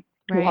 who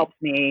Right. helps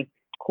me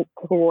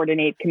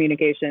coordinate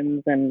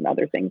communications and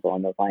other things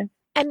along those lines.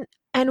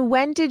 And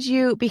when did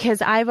you,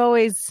 because I've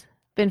always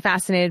been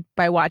fascinated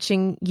by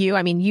watching you.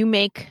 I mean, you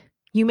make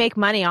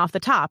money off the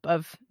top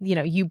of,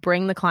 you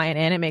bring the client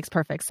in, it makes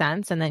perfect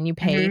sense. And then you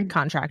pay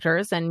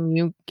contractors and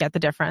you get the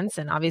difference.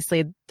 And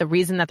obviously the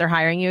reason that they're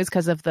hiring you is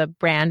because of the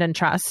brand and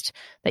trust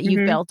that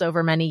you've built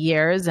over many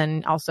years.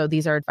 And also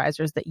these are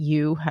advisors that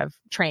you have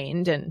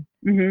trained and,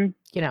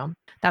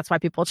 that's why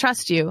people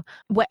trust you.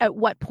 At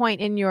what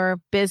point in your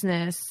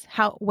business,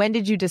 when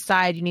did you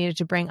decide you needed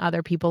to bring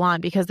other people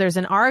on? Because there's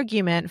an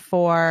argument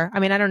for,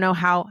 I mean, I don't know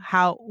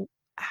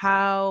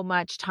how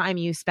much time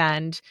you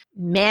spend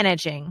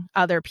managing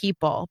other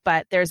people,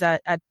 but there's a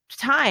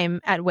time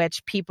at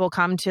which people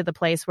come to the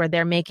place where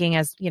they're making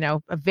a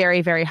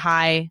very, very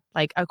high,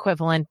 like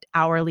equivalent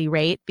hourly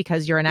rate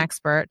because you're an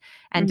expert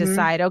and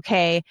decide,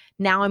 okay,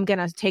 now I'm going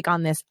to take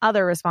on this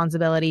other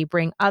responsibility,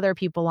 bring other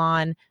people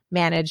on,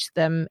 manage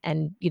them.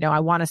 And, I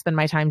want to spend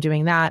my time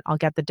doing that. I'll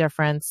get the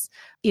difference.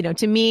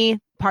 To me,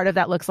 part of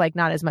that looks like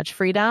not as much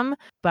freedom,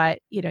 but,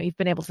 you've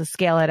been able to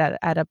scale it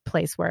at a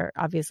place where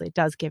obviously it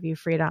does give you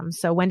freedom.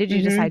 So when did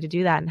you decide to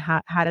do that? And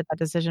how did that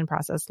decision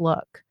process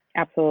look?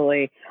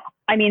 Absolutely.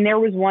 I mean, there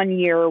was one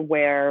year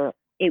where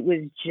it was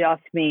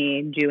just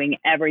me doing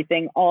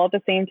everything all at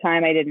the same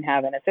time. I didn't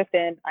have an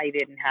assistant. I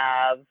didn't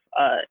have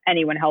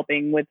anyone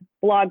helping with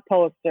blog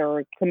posts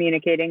or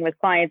communicating with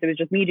clients. It was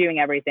just me doing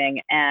everything.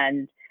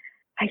 And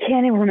I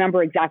can't even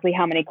remember exactly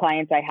how many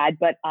clients I had,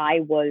 but I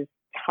was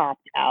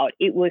topped out.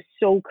 It was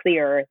so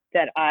clear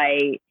that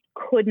I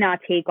could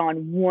not take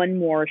on one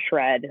more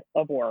shred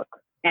of work.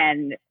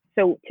 And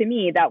so to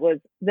me, that was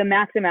the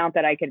max amount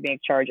that I could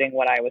make charging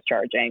what I was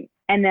charging.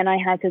 And then I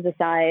had to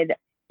decide,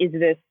 is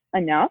this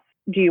enough?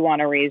 Do you want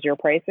to raise your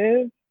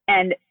prices?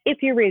 And if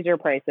you raise your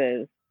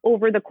prices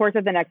over the course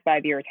of the next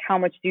 5 years, how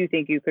much do you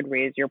think you could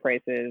raise your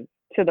prices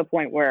to the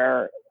point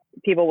where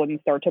people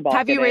wouldn't start to balk?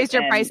 Have you raised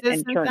your prices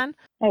since then?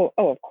 Oh,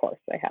 of course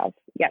I have.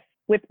 Yes.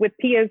 With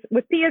Pia's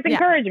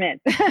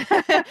encouragement.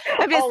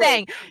 I'm just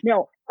saying.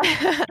 No.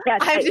 Yes,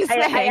 I'm just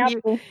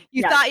saying.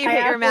 You thought you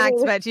hit your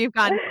max, but you've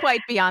gone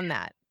quite beyond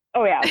that.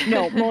 Oh yeah,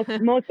 no,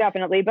 most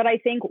definitely. But I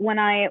think when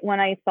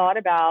I thought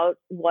about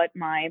what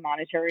my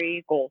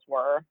monetary goals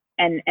were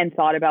and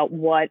thought about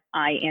what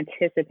I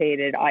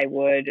anticipated I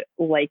would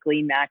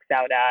likely max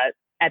out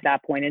at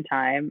that point in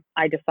time,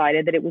 I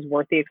decided that it was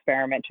worth the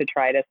experiment to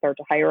try to start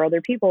to hire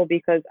other people,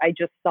 because I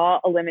just saw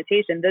a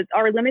limitation.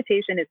 Our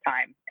limitation is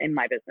time in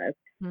my business.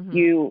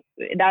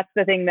 That's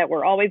the thing that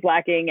we're always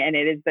lacking, and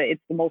it's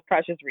the most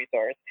precious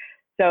resource.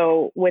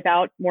 So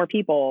without more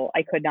people,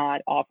 I could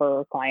not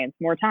offer clients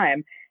more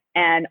time.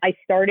 And I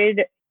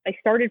started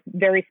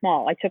very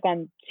small. I took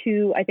on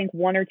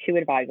one or two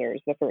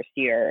advisors the first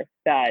year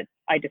that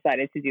I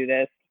decided to do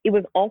this. It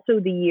was also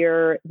the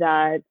year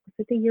that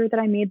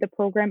I made the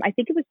program. I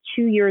think it was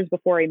 2 years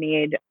before I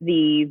made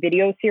the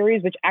video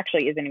series, which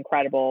actually is an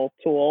incredible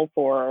tool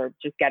for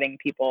just getting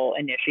people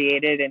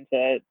initiated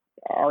into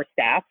our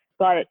staff.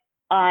 But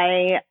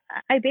I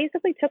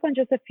basically took on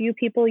just a few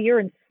people a year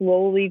and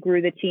slowly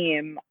grew the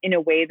team in a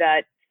way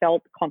that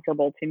felt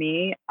comfortable to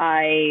me.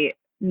 I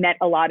met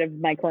a lot of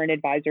my current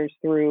advisors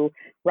through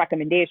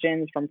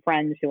recommendations from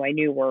friends who I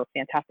knew were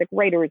fantastic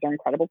writers or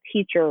incredible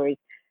teachers.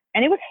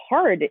 And it was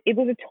hard. It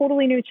was a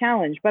totally new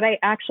challenge. But I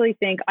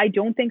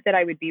don't think that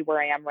I would be where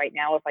I am right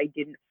now if I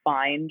didn't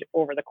find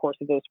over the course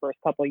of those first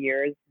couple of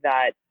years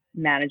that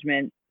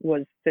management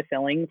was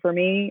fulfilling for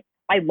me.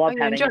 I love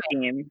having a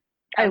team.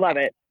 I love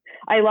it.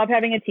 I love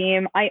having a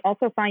team. I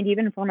also find,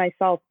 even for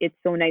myself, it's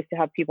so nice to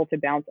have people to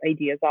bounce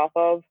ideas off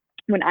of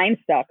when I'm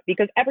stuck,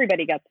 because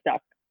everybody gets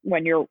stuck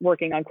when you're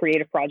working on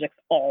creative projects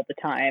all the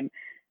time.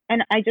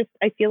 And I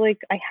feel like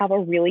I have a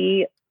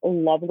really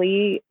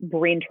lovely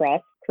brain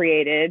trust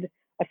created,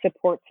 a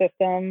support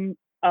system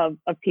of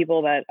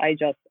people that I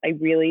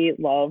really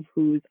love,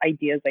 whose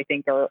ideas I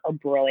think are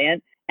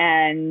brilliant,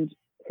 and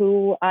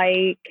who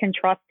I can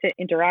trust to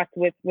interact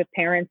with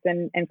parents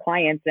and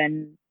clients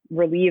and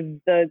relieve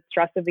the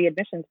stress of the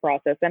admissions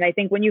process. And I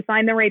think when you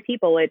find the right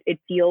people, it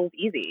feels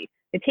easy.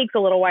 It takes a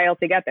little while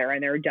to get there,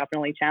 and there are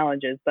definitely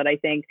challenges. But I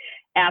think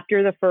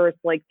after the first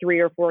like 3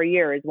 or 4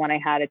 years, when I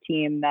had a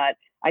team that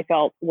I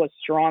felt was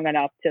strong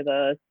enough to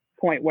the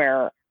point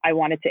where I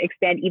wanted to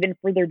expand even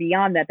further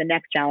beyond that, the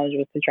next challenge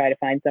was to try to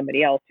find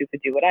somebody else who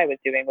could do what I was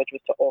doing, which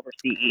was to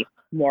oversee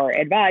more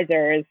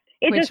advisors.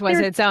 Which was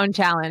its own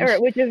challenge.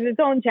 Which is its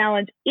own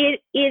challenge.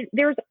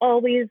 There's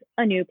always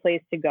a new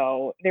place to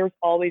go. There's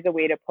always a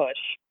way to push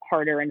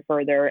harder and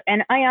further.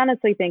 And I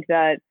honestly think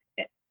that,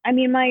 I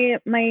mean,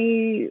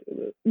 my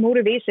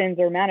motivations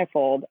are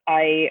manifold.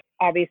 I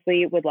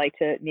obviously would like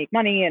to make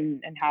money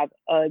and have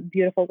a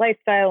beautiful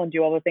lifestyle and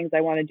do all the things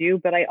I want to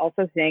do. But I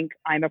also think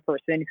I'm a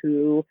person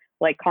who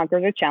like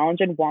conquers a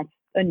challenge and wants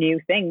a new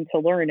thing to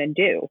learn and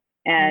do.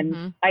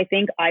 And I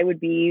think I would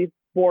be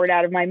bored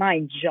out of my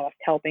mind just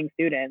helping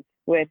students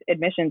with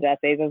admissions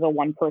essays as a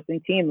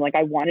one-person team. Like,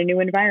 I want a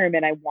new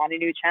environment. I want a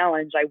new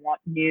challenge. I want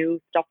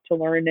new stuff to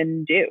learn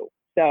and do.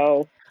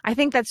 So I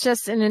think that's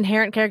just an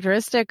inherent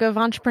characteristic of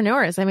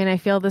entrepreneurs. I mean, I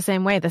feel the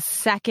same way. The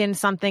second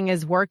something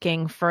is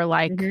working for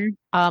like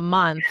a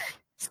month,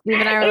 Steve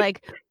and I were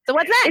like, so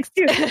what's next?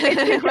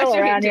 It's too chill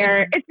around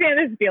here.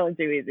 It's feeling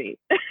too easy.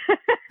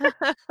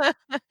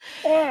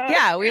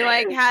 Yeah, we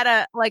like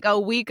had a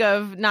week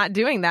of not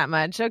doing that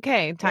much.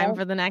 Okay, time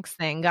for the next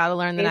thing. Got to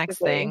learn the next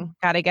thing.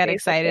 Got to get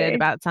excited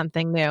about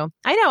something new.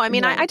 I know. I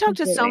mean, I talk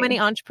to so many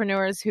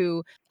entrepreneurs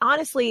who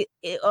honestly,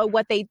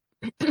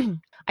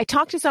 I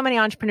talk to so many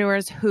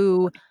entrepreneurs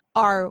who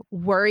are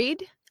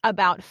worried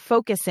about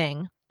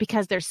focusing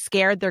because they're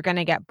scared they're going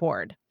to get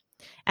bored.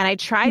 And I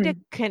try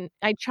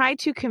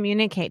to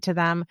communicate to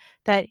them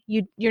that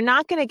you're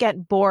not going to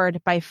get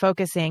bored by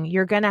focusing.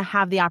 You're going to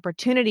have the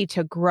opportunity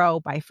to grow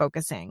by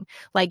focusing.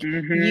 Like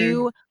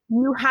you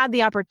had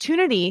the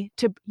opportunity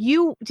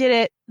you did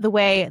it the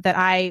way that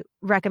I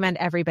recommend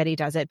everybody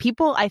does it.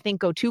 People, I think,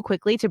 go too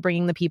quickly to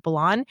bringing the people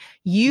on.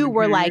 You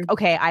were like,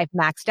 okay, I've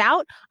maxed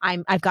out.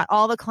 I've got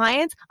all the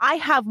clients. I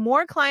have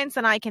more clients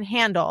than I can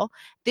handle.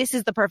 This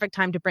is the perfect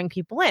time to bring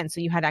people in.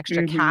 So you had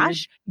extra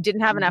cash. You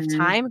didn't have enough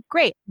time.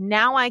 Great.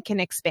 Now I can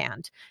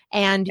expand.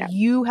 And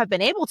you have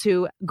been able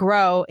to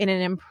grow in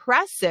an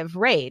impressive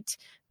rate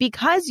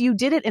because you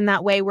did it in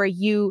that way where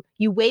you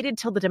waited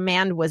till the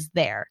demand was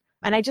there.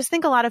 And I just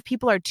think a lot of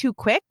people are too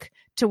quick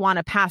to want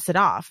to pass it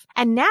off.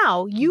 And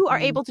now you are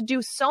able to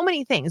do so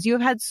many things. You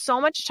have had so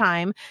much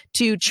time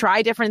to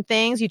try different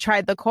things. You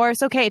tried the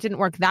course. Okay, it didn't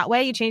work that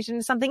way. You changed it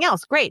into something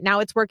else. Great. Now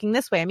it's working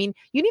this way. I mean,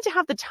 you need to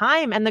have the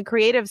time and the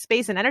creative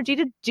space and energy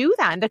to do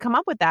that and to come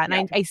up with that.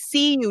 And I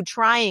see you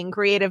trying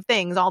creative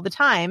things all the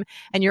time,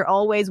 and you're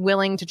always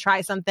willing to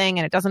try something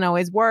and it doesn't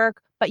always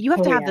work. But you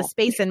have to have the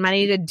space and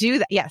money to do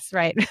that. Yes,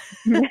 right.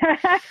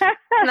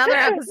 Another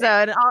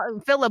episode. I'll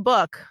fill a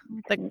book.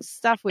 The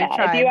stuff we've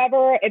tried.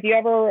 If you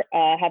ever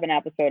have an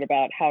episode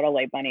about how to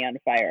light money on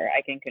fire,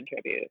 I can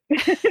contribute.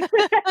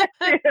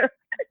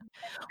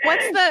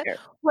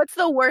 What's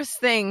the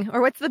worst thing,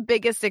 or what's the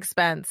biggest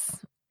expense?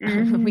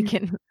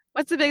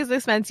 What's the biggest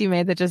expense you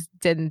made that just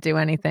didn't do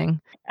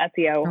anything?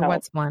 SEO help.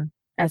 What's one?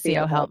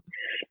 SEO help.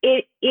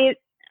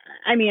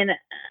 I mean,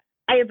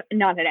 I have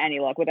not had any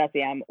luck with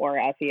SEM or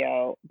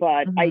SEO,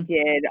 but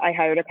I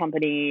hired a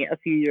company a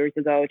few years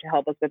ago to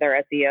help us with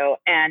our SEO.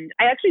 And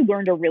I actually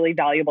learned a really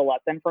valuable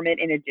lesson from it,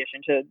 in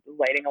addition to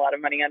lighting a lot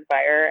of money on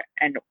fire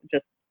and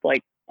just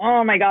like,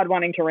 oh my God,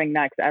 wanting to ring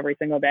necks every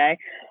single day.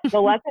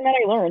 The lesson that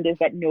I learned is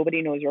that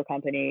nobody knows your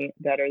company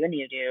better than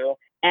you do.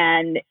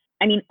 And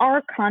I mean,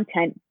 our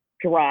content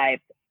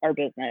drives our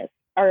business.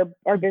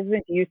 Our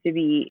business used to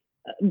be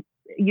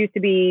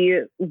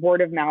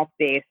word of mouth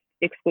based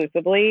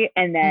exclusively,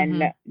 and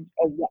then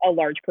a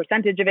large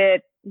percentage of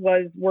it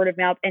was word of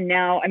mouth. And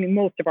now, I mean,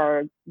 most of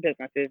our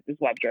business is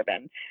web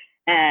driven,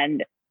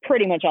 and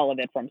pretty much all of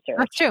it from search.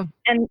 That's true.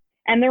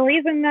 And the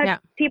reason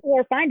that people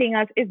are finding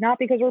us is not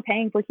because we're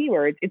paying for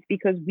keywords. It's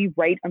because we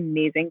write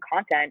amazing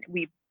content.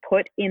 We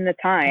put in the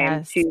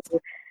time to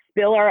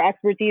spill our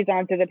expertise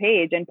onto the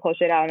page and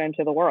push it out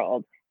into the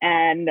world.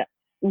 And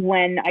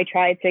when I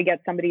try to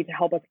get somebody to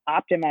help us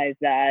optimize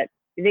that,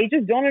 they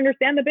just don't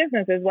understand the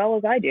business as well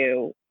as I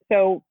do.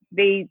 So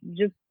they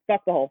just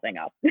fucked the whole thing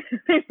up.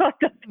 They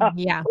fucked us up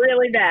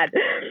really bad.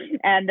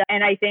 And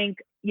I think,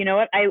 you know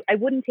what, I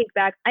would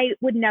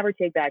never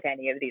take back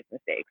any of these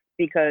mistakes,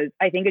 because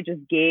I think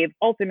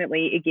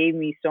it gave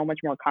me so much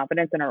more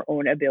confidence in our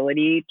own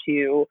ability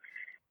to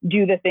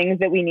do the things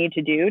that we need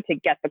to do to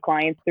get the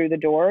clients through the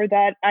door,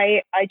 that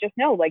I just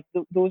know, like,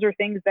 those are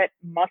things that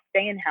must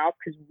stay in house,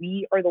 because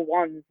we are the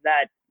ones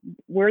that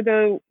we're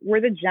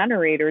the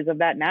generators of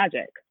that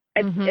magic.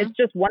 It's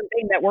just one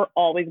thing that we're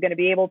always going to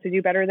be able to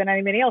do better than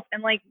anybody else.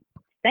 And like,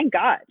 thank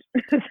God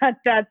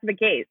that's the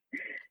case.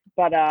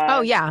 But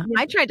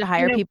I tried to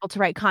hire people to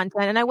write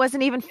content, and I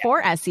wasn't even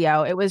for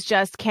SEO. It was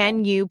just,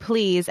 can you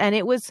please? And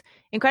it was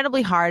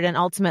incredibly hard and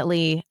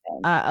ultimately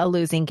a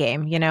losing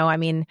game. You know, I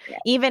mean,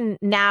 even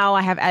now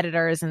I have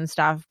editors and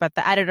stuff, but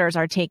the editors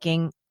are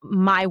taking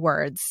my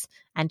words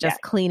and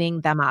just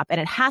cleaning them up. And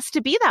it has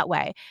to be that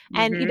way.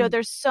 And,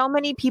 there's so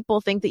many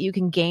people think that you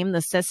can game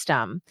the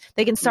system.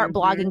 They can start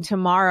blogging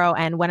tomorrow.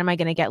 And when am I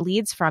going to get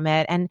leads from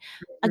it? And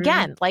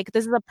again, like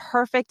this is a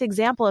perfect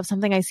example of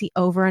something I see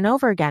over and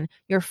over again.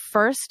 Your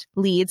first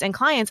leads and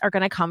clients are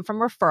going to come from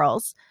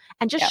referrals,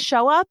 and just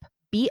show up,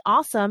 be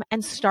awesome,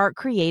 and start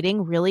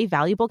creating really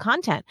valuable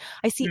content.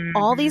 I see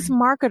all these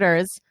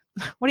marketers.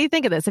 What do you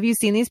think of this? Have you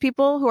seen these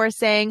people who are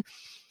saying,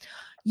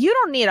 you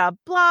don't need a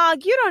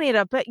blog, you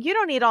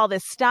don't need all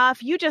this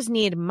stuff. You just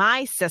need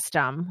my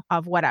system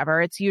of whatever.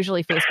 It's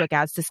usually Facebook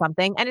ads to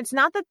something. And it's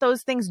not that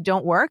those things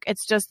don't work.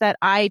 It's just that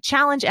I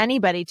challenge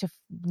anybody to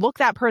look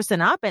that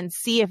person up and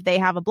see if they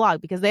have a blog,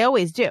 because they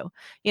always do.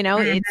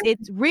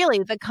 It's really,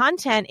 the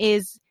content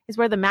is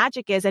where the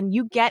magic is. And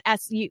you get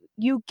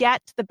you get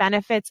the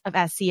benefits of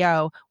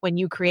SEO when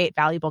you create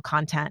valuable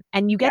content,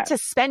 and you get to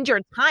spend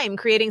your time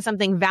creating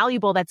something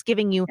valuable that's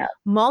giving you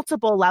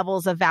multiple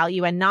levels of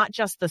value, and not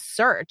just the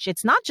search.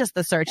 It's not just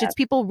the search. It's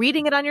people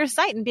reading it on your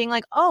site and being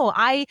like, oh,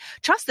 I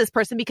trust this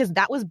person because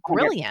that was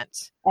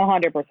brilliant.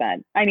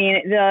 100%. I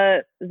mean,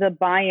 the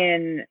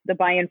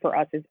buy-in for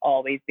us is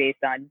always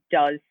based on,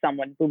 does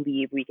someone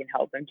believe we can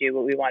help them do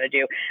what we want to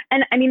do?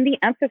 And I mean, the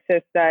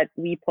emphasis that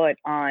we put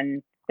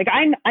on, like,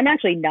 I'm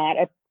actually not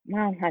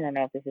well, I don't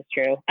know if this is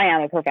true. I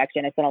am a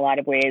perfectionist in a lot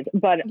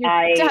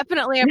You're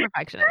definitely a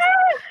perfectionist.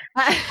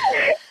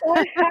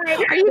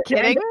 Are you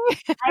kidding?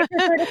 I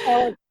prefer to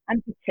call it,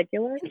 I'm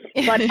particular,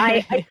 but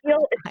I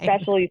feel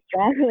especially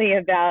strongly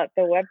about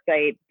the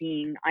website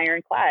being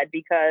ironclad,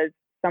 because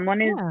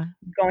someone is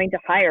going to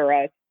hire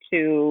us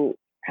to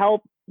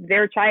help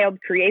their child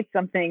create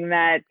something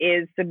that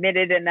is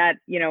submitted and that,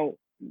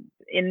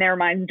 in their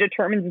minds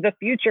determines the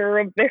future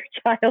of their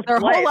child's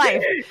whole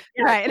life.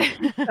 Right.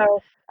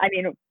 So, I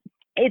mean,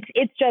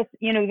 it's just,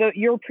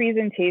 your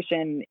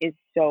presentation is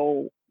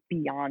so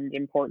beyond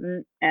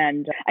important.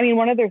 And I mean,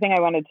 one other thing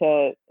I wanted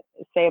to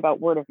say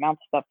about word of mouth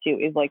stuff too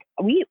is, like,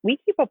 we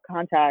keep up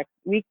contact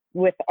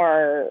with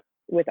our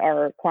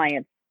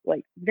clients,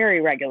 like,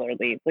 very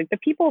regularly. Like, the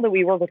people that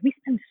we work with, we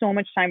spend so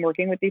much time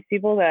working with these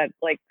people that,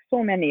 like,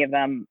 so many of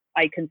them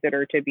I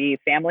consider to be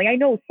family. I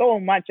know so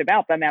much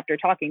about them after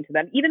talking to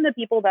them. Even the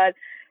people that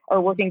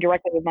are working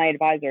directly with my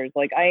advisors,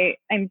 like,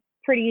 I'm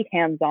pretty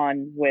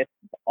hands-on with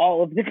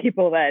all of the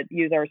people that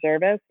use our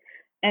service.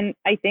 And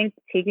I think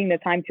taking the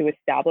time to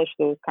establish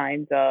those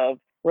kinds of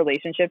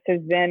relationships has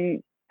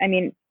been, I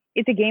mean,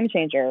 it's a game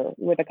changer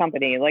with a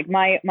company. Like,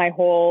 my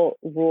whole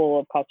rule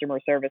of customer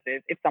service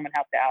is, if someone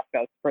has to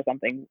ask us for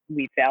something,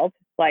 we failed.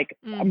 Like,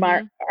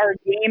 our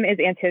game is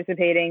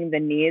anticipating the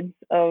needs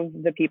of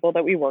the people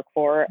that we work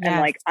for. Yes.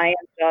 And like, I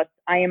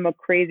am a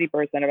crazy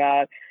person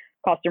about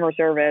customer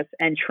service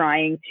and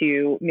trying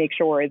to make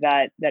sure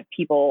that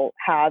people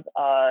have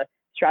a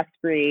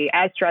stress-free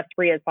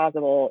as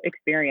possible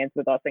experience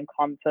with us, and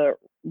come to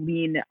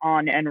lean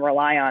on and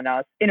rely on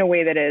us in a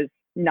way that is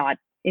not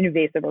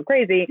invasive or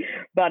crazy.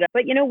 But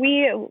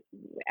we,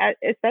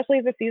 especially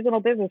as a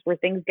seasonal business where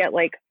things get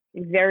like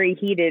very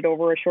heated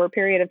over a short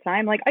period of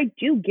time, like, I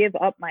do give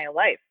up my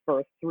life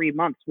for 3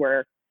 months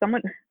where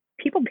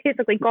people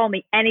basically call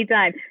me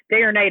anytime,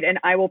 day or night, and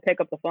I will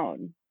pick up the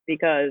phone,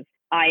 because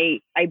I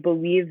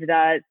believe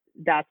that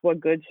that's what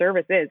good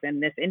service is in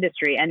this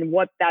industry. And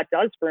what that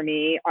does for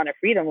me on a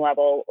freedom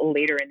level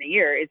later in the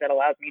year is it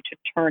allows me to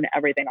turn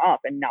everything off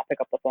and not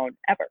pick up the phone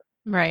ever.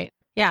 Right.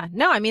 Yeah,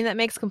 no, I mean, that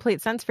makes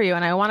complete sense for you.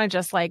 And I want to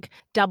just like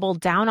double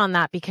down on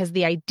that, because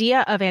the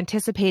idea of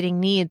anticipating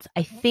needs,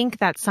 I think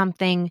that's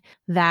something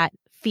that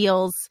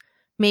feels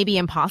maybe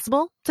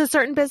impossible to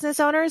certain business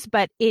owners,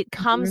 but it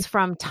comes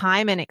from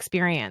time and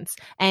experience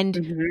and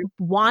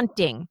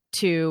wanting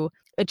to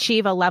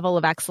achieve a level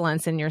of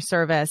excellence in your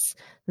service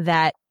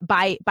that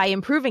by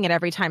improving it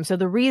every time. So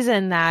the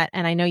reason that,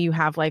 and I know you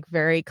have like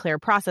very clear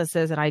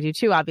processes, and I do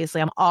too,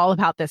 obviously, I'm all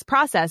about this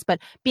process, but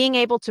being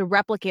able to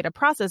replicate a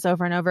process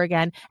over and over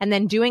again and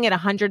then doing it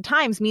 100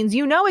 times means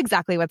you know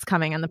exactly what's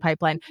coming in the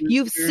pipeline.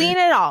 You've seen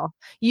it all.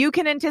 You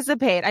can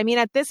anticipate. I mean,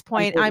 at this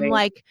point, I'm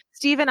like,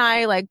 Steve and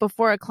I, like,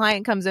 before a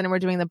client comes in and we're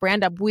doing the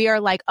brand up, we are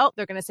like, oh,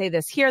 they're going to say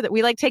this here, that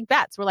we like take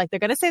bets. We're like, they're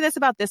going to say this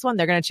about this one.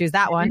 They're going to choose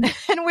that one.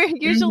 And we're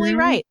usually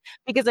right,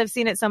 because I've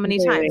seen it so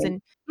many times.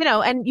 And,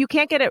 and you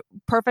can't get it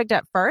perfect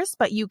at first,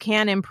 but you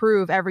can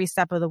improve every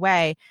step of the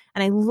way.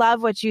 And I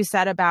love what you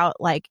said about,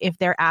 like, if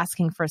they're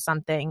asking for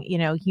something,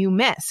 you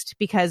missed,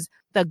 because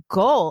the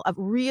goal of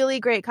really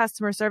great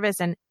customer service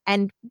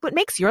and what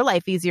makes your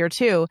life easier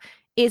too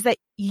is that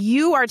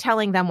you are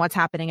telling them what's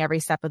happening every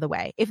step of the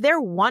way. If they're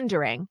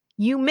wondering,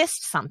 you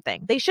missed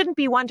something. They shouldn't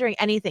be wondering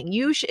anything.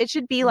 It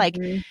should be like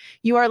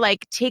you are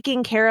like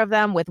taking care of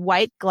them with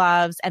white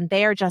gloves, and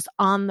they are just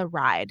on the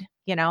ride.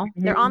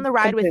 They're on the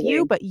ride with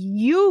you, but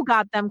you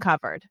got them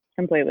covered.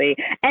 Completely.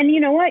 And you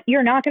know what?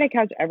 You're not going to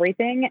catch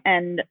everything.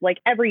 And like,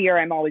 every year,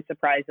 I'm always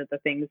surprised at the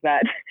things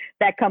that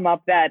come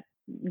up that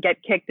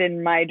get kicked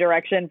in my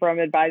direction from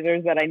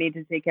advisors that I need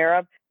to take care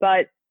of.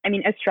 But I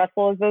mean, as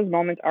stressful as those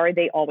moments are,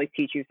 they always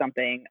teach you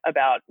something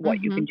about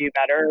what you can do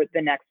better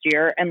the next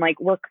year. And like,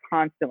 we're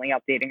constantly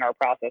updating our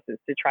processes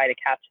to try to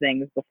catch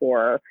things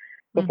before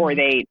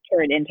they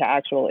turn into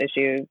actual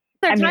issues.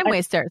 They're time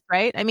wasters,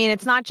 right? I mean,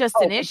 it's not just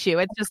an issue.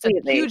 It's just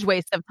a huge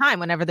waste of time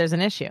whenever there's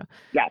an issue.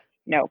 Yes.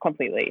 No,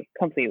 completely.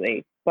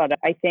 But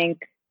I think,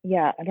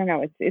 I don't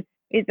know. It's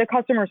the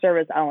customer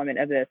service element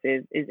of this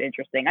is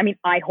interesting. I mean,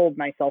 I hold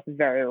myself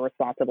very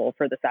responsible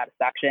for the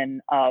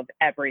satisfaction of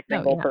every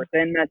single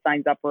person that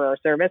signs up for our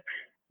service.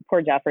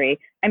 Poor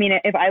Jeffrey. I mean,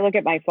 if I look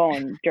at my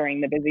phone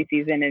during the busy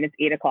season and it's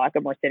 8:00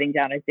 and we're sitting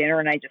down at dinner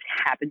and I just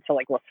happen to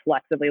like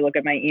reflexively look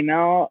at my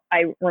email,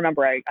 I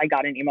remember I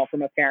got an email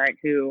from a parent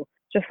who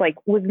just like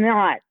was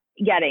not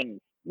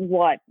getting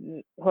what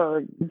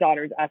her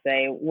daughter's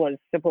essay was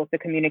supposed to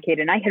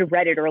communicate. And I had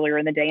read it earlier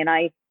in the day and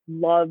I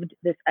loved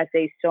this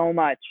essay so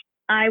much.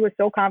 I was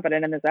so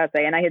confident in this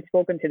essay and I had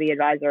spoken to the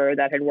advisor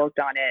that had worked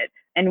on it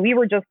and we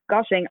were just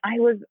gushing.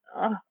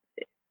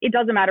 It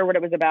doesn't matter what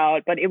it was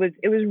about, but it was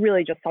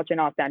really just such an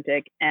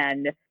authentic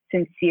and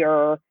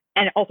sincere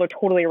and also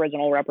totally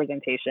original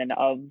representation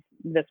of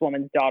this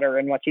woman's daughter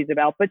and what she's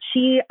about. But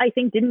she, I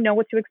think, didn't know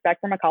what to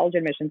expect from a college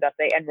admissions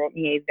essay and wrote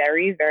me a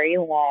very, very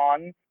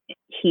long,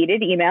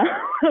 heated email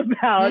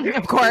about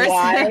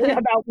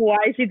why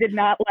she did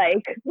not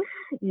like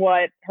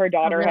what her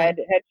daughter had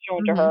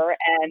shown to her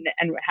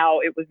and how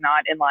it was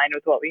not in line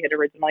with what we had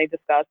originally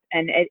discussed.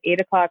 And at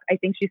 8:00, I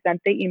think she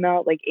sent the email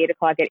at like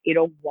 8:00. At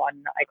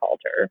 8:01, I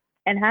called her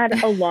and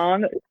had a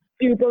long,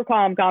 super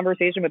calm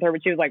conversation with her.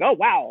 But she was like, "Oh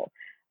wow."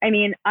 I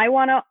mean, I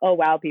want to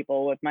wow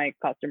people with my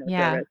customer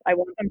service. I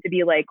want them to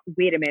be like,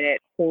 "Wait a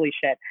minute, holy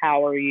shit,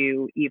 how are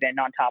you even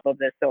on top of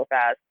this so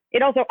fast?"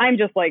 I'm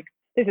just like,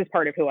 this is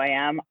part of who I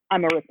am.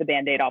 I'm a rip the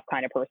Band-Aid off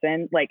kind of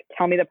person. Like,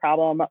 tell me the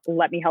problem.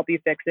 Let me help you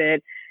fix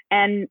it.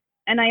 And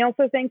I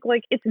also think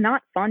like it's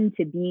not fun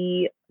to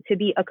be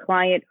a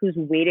client who's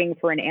waiting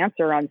for an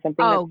answer on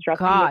something that's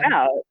stressing you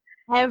out.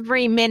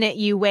 Every minute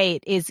you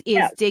wait is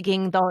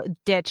digging the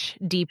ditch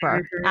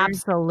deeper.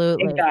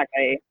 Absolutely.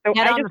 Exactly. So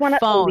I just want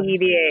to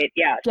alleviate.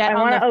 Yeah. I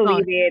want to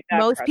alleviate that.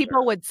 Most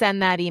people would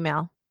send that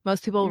email.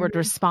 Most people would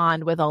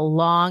respond with a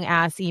long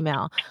ass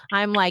email.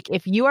 I'm like,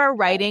 if you are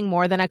writing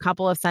more than a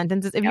couple of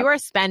sentences, if you are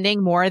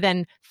spending more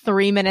than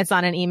 3 minutes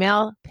on an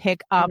email,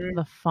 pick up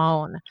the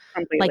phone.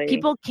 Completely. Like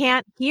people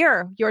can't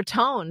hear your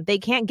tone. They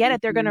can't get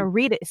it. They're going to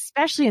read it,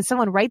 especially if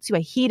someone writes you a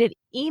heated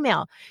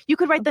email. You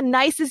could write the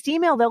nicest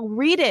email. They'll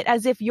read it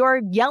as if you're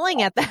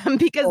yelling at them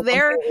because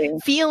they're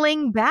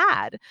feeling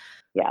bad.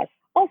 Yes.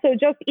 Also,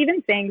 just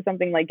even saying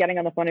something like getting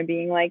on the phone and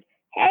being like,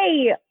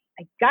 "Hey,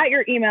 I got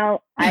your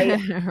email. I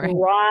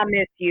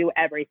promise you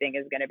everything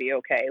is going to be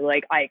okay.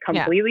 Like, I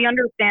completely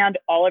understand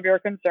all of your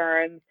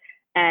concerns.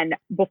 And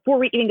before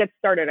we even get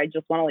started, I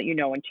just want to let you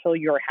know, until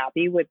you're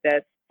happy with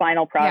this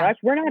final product,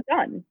 we're not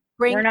done.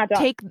 We're not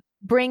done.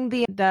 Bring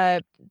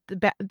the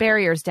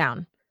barriers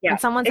down. When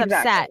someone's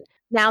upset,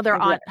 now they're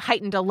on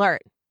heightened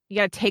alert. You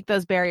got to take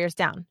those barriers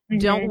down.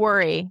 Don't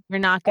worry. You're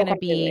not going to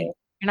be...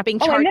 You're not being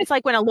charged. It's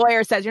like when a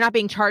lawyer says you're not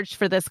being charged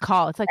for this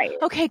call. It's like,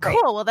 okay,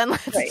 cool. Well, then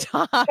let's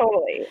talk.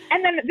 Totally.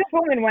 And then this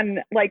woman, when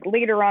like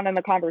later on in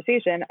the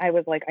conversation, I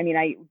was like, I mean,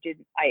 I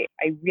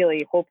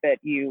really hope that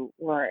you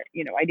were,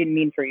 I didn't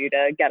mean for you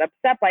to get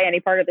upset by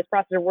any part of this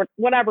process or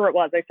whatever it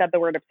was. I said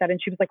the word upset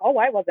and she was like, oh,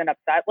 I wasn't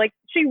upset. Like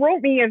she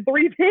wrote me a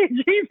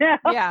 3-page email.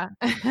 Yeah.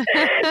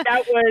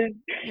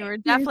 You were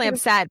definitely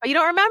upset, but you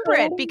don't remember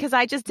it because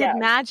I just did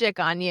magic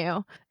on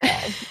you.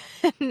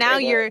 Now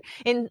you're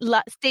in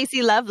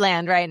Stacey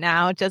Loveland right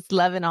now, just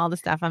loving all the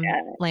stuff I'm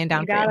laying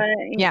down for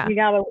you.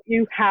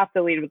 You have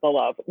to lead with the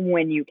love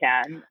when you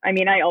can. I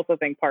mean, I also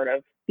think part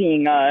of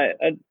being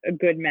a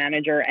good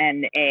manager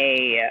and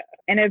a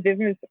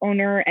business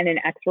owner and an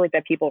expert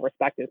that people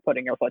respect is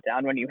putting your foot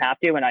down when you have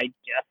to. And I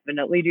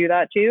definitely do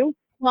that too.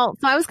 Well,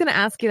 so I was going to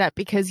ask you that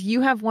because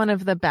you have one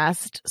of the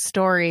best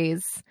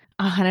stories.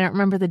 And I don't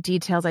remember the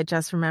details. I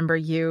just remember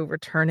you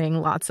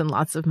returning lots and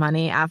lots of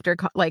money after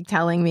like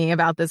telling me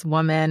about this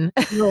woman.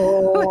 It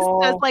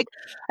was just like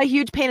a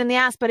huge pain in the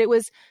ass, but it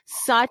was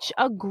such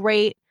a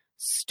great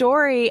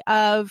story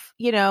of,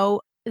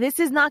 this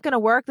is not going to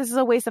work. This is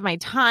a waste of my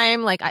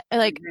time. Like,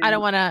 I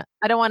don't want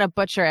to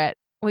butcher it.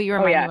 Will you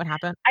remind me what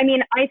happened? I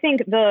mean, I think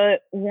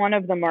one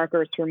of the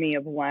markers for me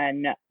of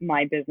when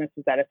my business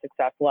was at a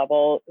success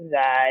level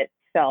that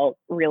felt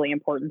really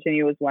important to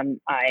me was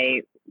when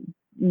I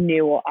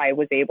knew I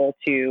was able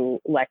to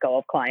let go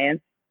of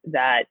clients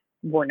that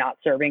were not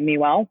serving me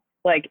well.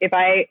 Like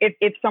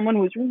if someone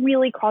was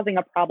really causing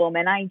a problem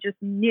and I just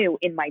knew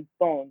in my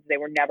bones they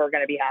were never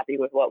going to be happy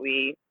with what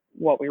we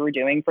were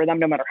doing for them,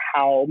 no matter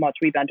how much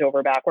we bent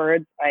over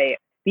backwards,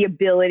 the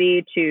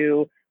ability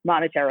to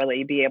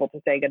monetarily be able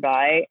to say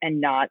goodbye and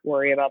not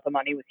worry about the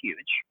money was huge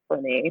for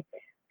me.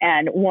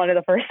 And one of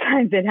the first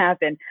times it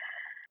happened,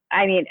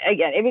 I mean,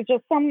 again, it was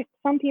just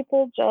some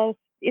people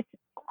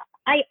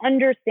I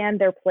understand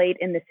their plight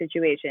in the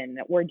situation.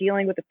 We're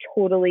dealing with a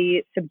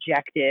totally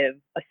subjective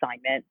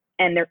assignment.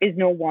 And and there is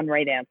no one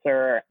right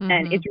answer. Mm-hmm.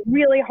 And it's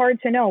really hard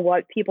to know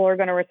what people are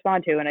going to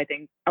respond to. And I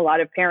think a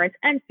lot of parents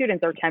and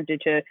students are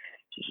tempted to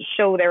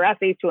show their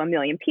essays to a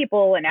million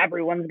people, and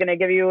everyone's going to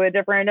give you a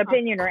different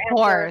opinion or answer. Of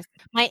course.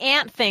 My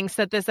aunt thinks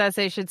that this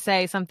essay should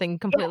say something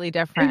completely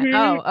different.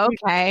 Mm-hmm. Oh,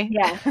 okay.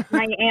 Yeah.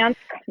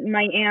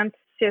 My aunt's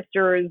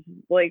sister's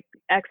like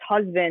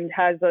ex-husband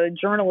has a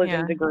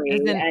journalism degree,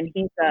 and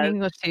he's an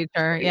English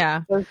teacher.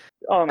 Yeah.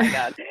 Oh my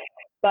God.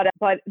 But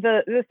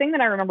the thing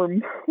that I remember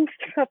most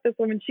about this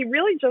woman, she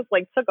really just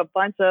like took a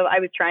bunch of,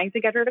 I was trying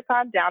to get her to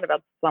calm down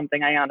about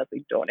something. I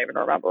honestly don't even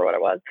remember what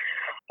it was,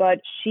 but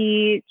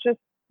she just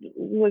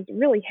was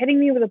really hitting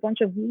me with a bunch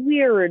of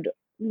weird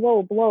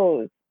low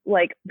blows,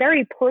 like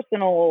very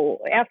personal,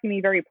 asking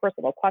me very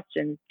personal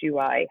questions. Do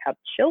I have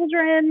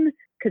children?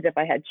 Because if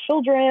I had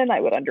children,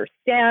 I would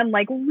understand,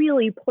 like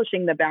really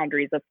pushing the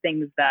boundaries of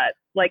things that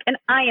like, and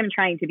I am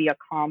trying to be a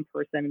calm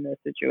person in this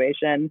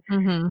situation.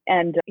 Mm-hmm.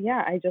 And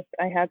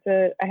I had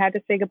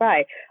to say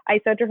goodbye. I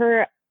said to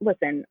her,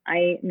 listen,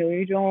 I know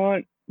you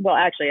don't, well,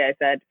 actually I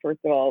said, first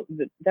of all,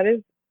 that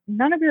is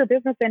none of your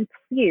business, and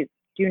please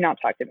do not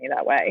talk to me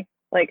that way.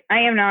 Like,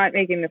 I am not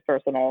making this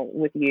personal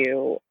with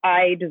you.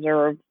 I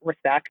deserve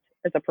respect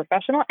as a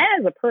professional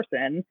and as a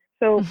person.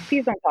 So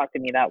please don't talk to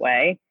me that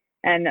way.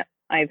 And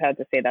I've had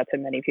to say that to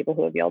many people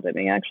who have yelled at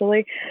me,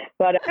 actually.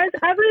 But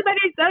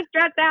everybody's so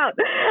stressed out.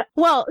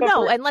 Well,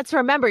 no, and let's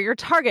remember your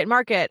target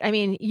market. I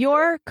mean,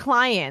 your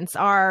clients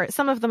are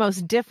some of the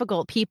most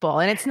difficult people.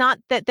 And it's not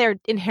that they're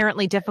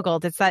inherently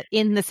difficult. It's that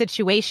in the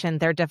situation,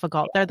 they're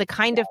difficult. They're the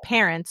kind of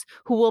parents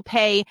who will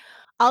pay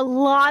a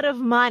lot of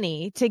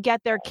money to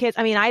get their kids.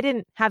 I mean, I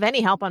didn't have any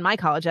help on my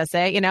college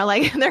essay,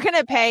 like they're going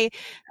to pay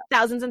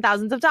thousands and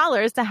thousands of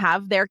dollars to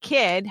have their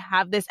kid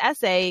have this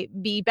essay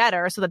be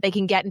better so that they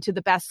can get into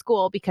the best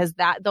school, because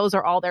those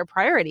are all their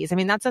priorities. I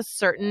mean, that's a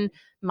certain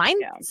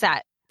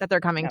mindset that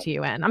they're coming to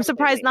you in. I'm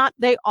surprised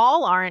they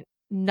all aren't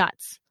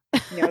nuts.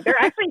 They're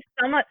actually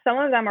some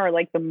of them are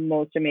like the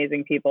most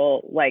amazing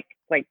people, like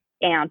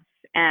aunts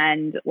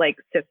and like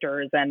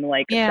sisters and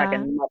like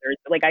second mothers.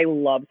 Like, I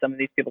love some of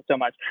these people so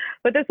much.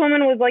 But this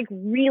woman was like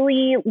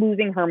really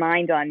losing her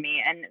mind on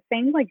me and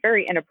saying like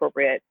very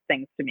inappropriate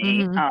things to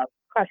me. Mm-hmm.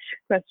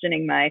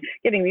 Questioning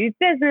giving me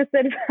business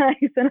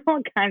advice and all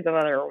kinds of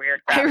other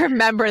weird crap. I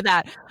remember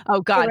that.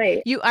 Oh God.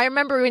 Right. I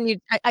remember when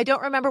I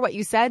don't remember what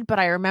you said, but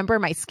I remember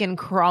my skin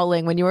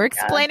crawling when you were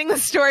explaining the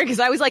story,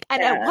 because I was like,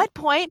 and at what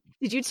point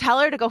did you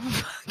tell her to go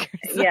fuck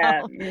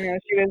herself?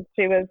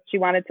 Yeah. She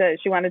wanted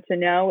to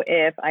know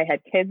if I had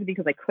kids,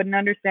 because I couldn't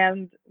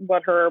understand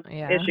what her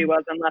issue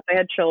was unless I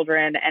had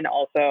children. And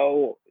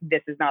also,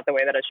 this is not the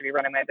way that I should be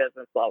running my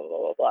business, blah, blah, blah,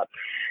 blah, blah.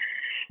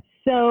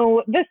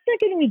 So the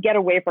second we get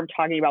away from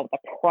talking about what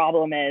the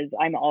problem is,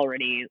 I'm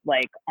already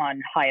like on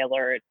high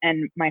alert,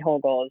 and my whole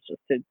goal is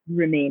just to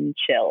remain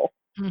chill.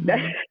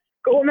 Mm-hmm.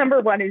 Goal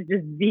number one is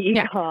just be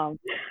calm.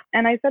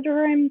 And I said to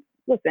her,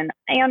 listen,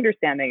 I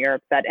understand that you're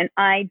upset, and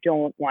I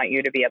don't want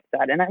you to be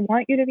upset, and I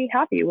want you to be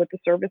happy with the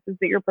services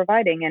that you're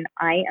providing. And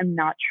I am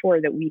not sure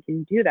that we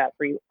can do that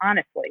for you,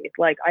 honestly.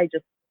 Like, I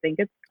just think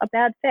it's a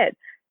bad fit.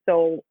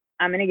 So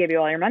I'm going to give you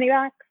all your money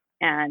back,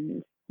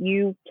 and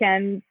you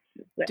can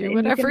do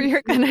whatever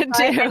you're going to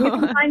do. And you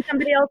can find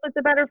somebody else that's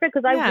a better fit,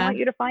 because I want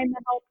you to find the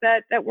help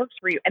that works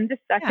for you. And the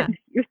second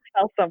you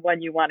tell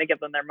someone you want to give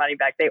them their money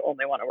back, they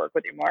only want to work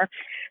with you more.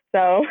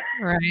 So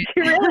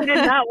she really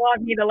did not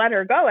want me to let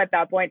her go at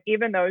that point,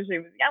 even though she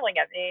was yelling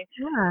at me.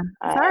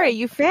 Yeah. Sorry,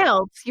 you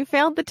failed. You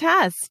failed the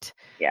test.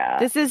 Yeah.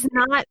 This is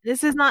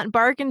not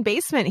bargain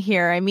basement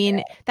here. I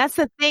mean, that's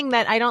the thing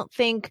that I don't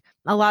think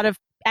a lot of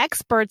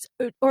experts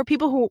or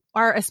people who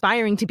are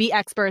aspiring to be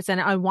experts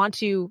and want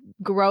to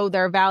grow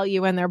their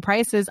value and their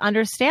prices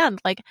understand.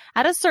 Like,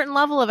 at a certain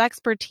level of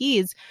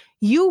expertise,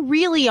 you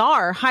really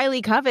are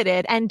highly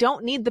coveted and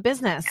don't need the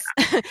business.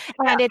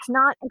 And it's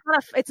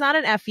not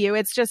an FU.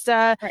 It's just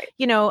I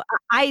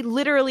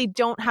literally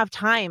don't have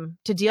time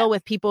to deal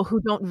with people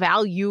who don't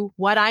value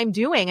what I'm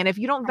doing. And if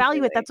you don't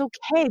value it, that's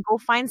okay. Go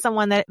find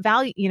someone that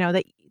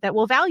that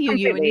will value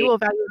you, and you will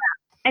value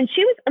that. And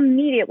she was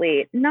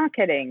immediately, not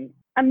kidding,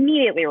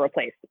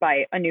 replaced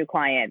by a new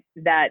client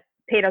that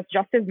paid us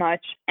just as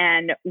much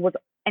and was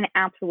an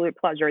absolute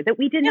pleasure that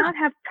we did not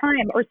have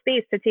time or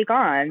space to take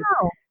on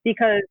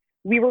because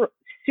we were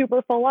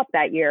super full up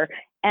that year.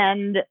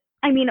 And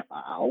I mean,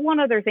 one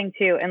other thing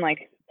too, and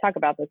like talk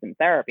about this in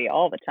therapy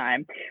all the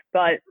time,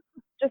 but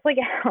just like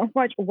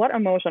what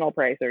emotional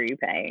price are you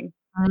paying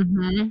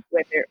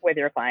with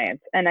your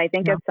clients? And I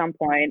think at some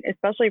point,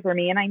 especially for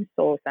me, and I'm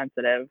so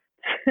sensitive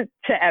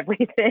to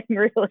everything,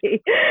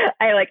 really.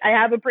 I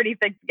have a pretty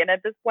thick skin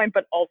at this point,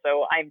 but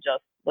also I'm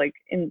just like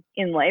in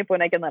life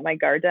when I can let my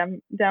guard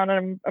down, and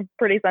I'm a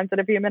pretty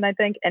sensitive human, I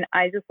think. And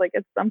I just like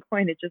at some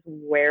point it just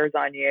wears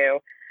on you.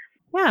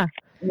 Yeah.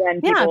 Because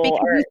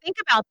you think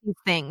about these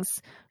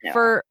things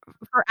for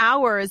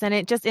hours, and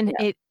it just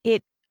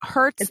it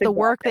hurts the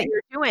work that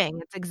you're doing.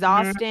 It's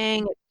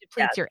exhausting. It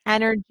depletes your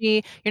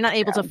energy. You're not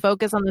able to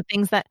focus on the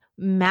things that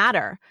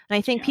matter. And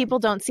I think people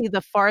don't see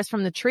the forest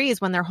from the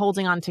trees when they're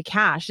holding on to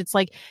cash. It's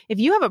like, if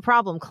you have a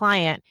problem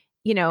client,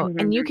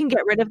 and you can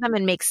get rid of them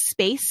and make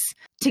space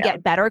to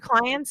get better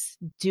clients,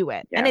 do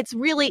it. And it's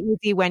really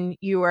easy when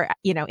you are,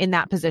 in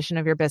that position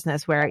of your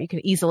business where you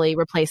can easily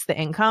replace the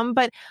income.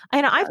 But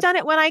I've done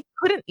it when I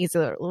couldn't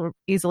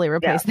easily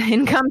replace the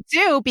income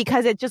too,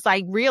 because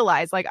I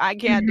realized like, I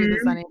can't do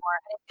this anymore.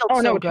 It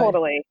feels so good.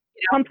 Totally.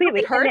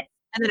 Completely. It hurts,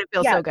 and then it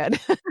feels so good.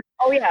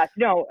 Oh yeah,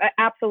 no,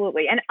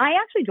 absolutely. And I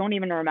actually don't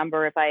even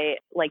remember if I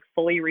like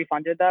fully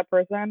refunded that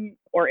person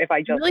or if I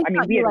just, really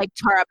we had, like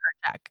tore up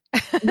her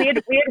check. we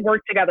had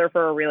worked together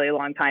for a really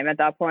long time at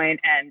that point,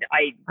 and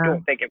I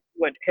don't think it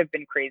would have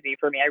been crazy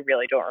for me. I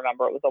really don't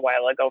remember. It was a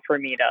while ago for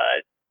me to.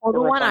 Well,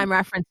 the one I'm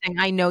referencing,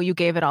 I know you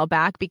gave it all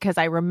back because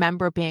I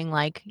remember being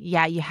like,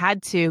 yeah, you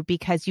had to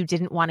because you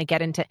didn't want to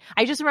get into.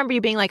 I just remember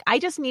you being like, I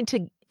just need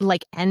to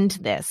like end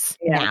this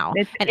now.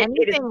 And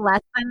anything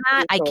less than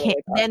that, I can't.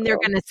 Then they're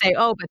going to say,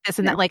 oh, but this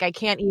and that. Like I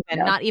can't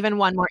even, not even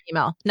one more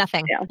email,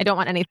 nothing. I don't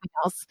want anything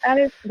else. That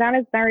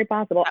is very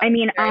possible. I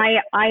mean, I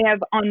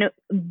have on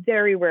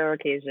very rare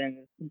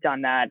occasions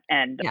done that,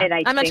 and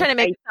I'm not trying to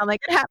make it sound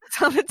like it happens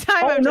all the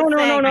time.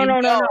 Oh,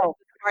 no.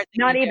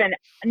 Not even.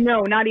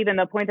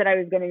 The point that I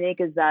was going to make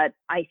is that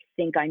I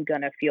think I'm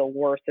going to feel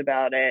worse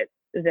about it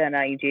than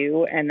I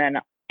do. And then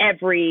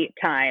every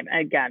time,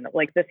 again,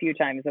 like the few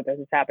times that this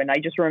has happened, I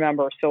just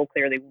remember so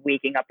clearly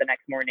waking up the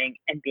next morning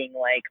and being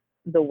like,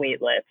 the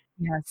wait list.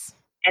 Yes.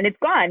 And it's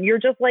gone. You're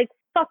just like,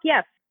 fuck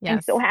yes.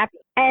 I'm so happy.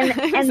 And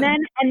then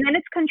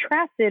it's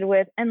contrasted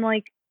with, and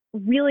like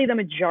really the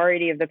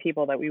majority of the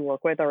people that we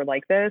work with are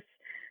like this.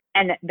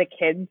 And the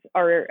kids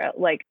are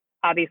like,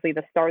 obviously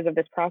the stars of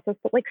this process,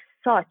 but like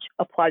such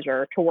a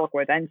pleasure to work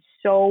with and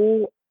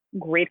so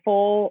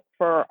grateful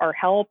for our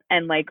help.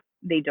 And like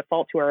they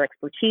default to our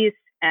expertise,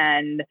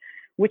 and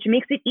which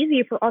makes it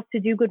easy for us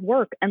to do good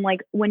work. And like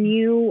when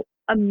you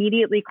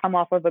immediately come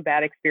off of a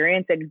bad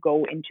experience and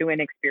go into an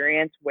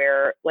experience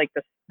where like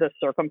the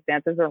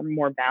circumstances are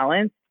more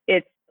balanced,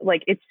 it's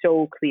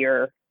so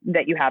clear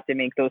that you have to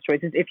make those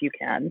choices if you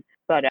can.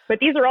 But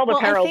these are all the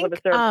perils of a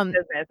service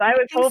business. I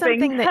was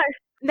hoping that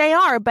they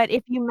are, but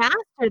if you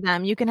master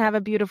them, you can have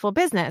a beautiful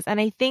business. And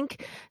I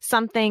think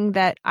something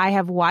that I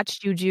have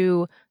watched you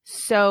do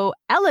so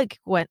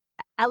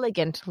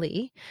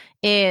elegantly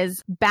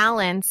is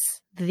balance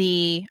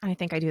I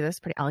think I do this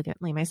pretty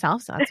elegantly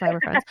myself, so that's why we're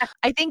friends.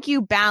 I think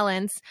you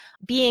balance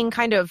being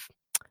kind of,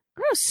 I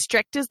don't know,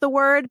 strict is the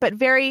word, but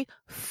very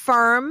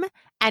firm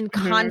and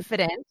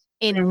confident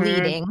in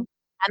leading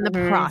and the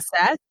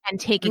process and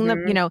taking this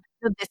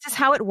is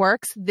how it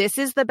works. This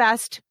is the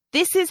best.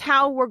 This is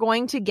how we're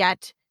going to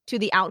get to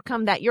the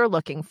outcome that you're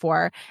looking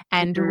for.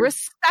 And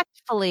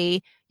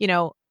respectfully,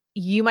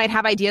 you might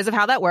have ideas of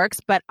how that works,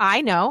 but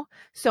I know,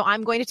 so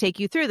I'm going to take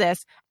you through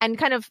this and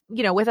kind of,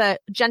 with a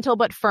gentle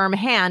but firm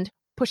hand,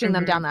 pushing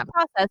them down that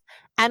process.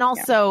 And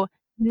also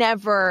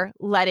never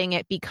letting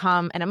it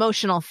become an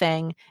emotional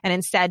thing and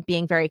instead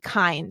being very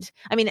kind.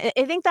 I mean,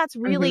 I think that's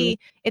really,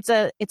 it's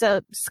a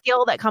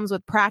skill that comes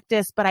with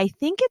practice, but I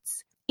think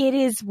it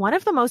is one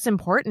of the most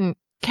important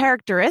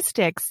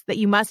characteristics that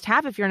you must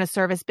have if you're in a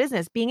service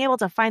business, being able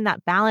to find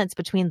that balance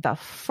between the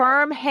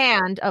firm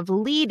hand of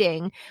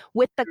leading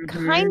with the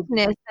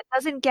kindness that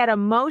doesn't get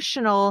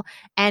emotional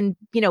and,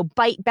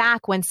 bite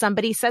back when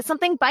somebody says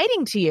something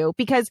biting to you,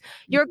 because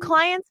your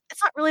clients,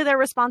 it's not really their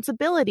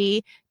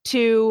responsibility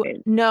to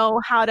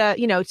know how to,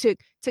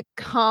 to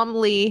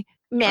calmly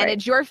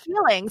manage your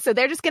feelings. So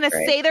they're just going to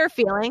say their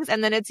feelings,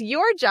 and then it's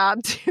your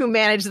job to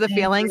manage the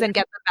feelings and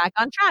get them back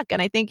on track.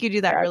 And I think you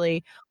do that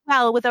really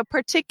well with a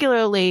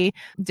particularly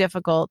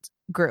difficult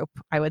group,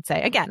 I would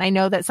say. Again, I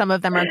know that some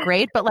of them are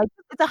great, but like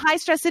it's a high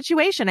stress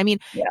situation. I mean,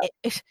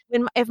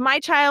 if my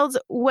child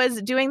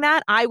was doing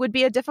that, I would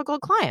be a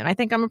difficult client. I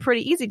think I'm a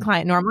pretty easy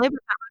client normally,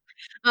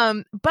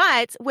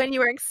 but when you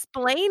were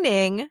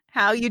explaining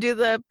how you do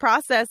the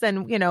process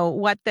and,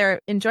 what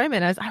their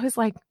enjoyment is, I was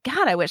like,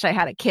 God, I wish I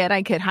had a kid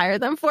I could hire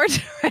them for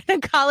to write a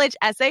college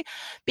essay,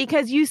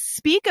 because you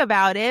speak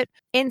about it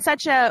in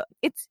such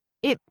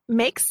it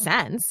makes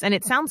sense and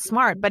it sounds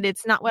smart, but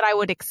it's not what I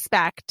would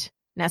expect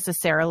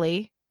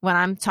necessarily when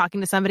I'm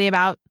talking to somebody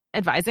about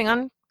advising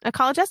on a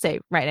college essay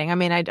writing. I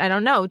mean, I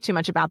don't know too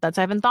much about that,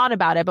 so I haven't thought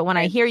about it. But when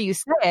I hear you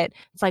say it,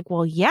 it's like,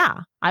 well,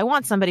 yeah, I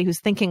want somebody who's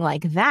thinking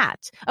like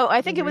that. Oh,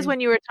 I think it was when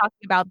you were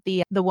talking about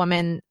the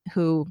woman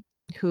who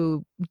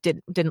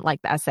didn't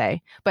like the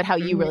essay, but how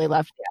you really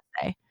loved the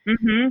essay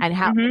and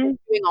how hitting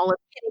all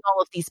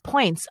of these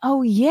points.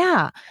 Oh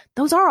yeah,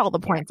 those are all the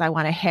points I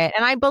want to hit,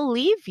 and I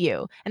believe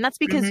you, and that's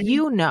because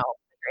you're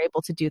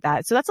able to do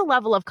that. So that's a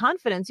level of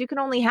confidence you can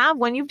only have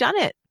when you've done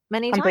it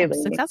many times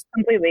successfully.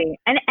 Completely.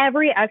 And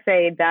every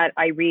essay that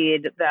I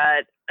read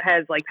that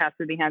has like passed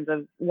through the hands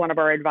of one of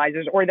our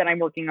advisors or that I'm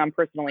working on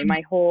personally,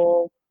 my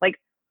whole, like,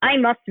 I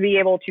must be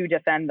able to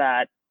defend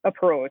that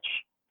approach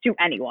to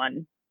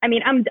anyone. I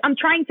mean, I'm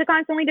trying to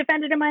constantly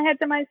defend it in my head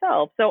to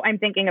myself. So I'm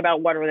thinking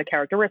about what are the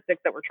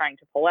characteristics that we're trying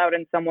to pull out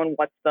in someone?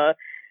 What's the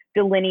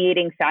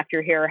delineating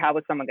factor here? How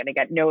is someone going to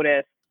get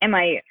noticed? Am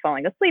I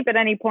falling asleep at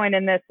any point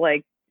in this?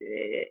 Like,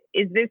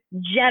 is this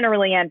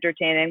generally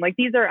entertaining? Like,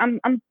 these are, I'm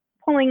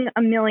pulling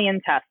a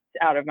million tests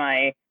out of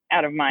my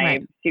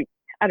Right. suit,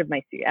 out of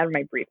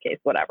my briefcase,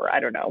 whatever. I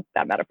don't know.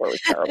 That metaphor was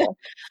terrible.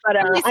 But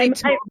When you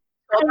say tool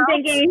I'm belts?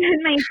 thinking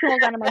my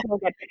tools out of my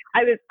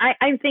toolkit.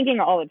 I'm thinking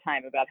all the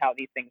time about how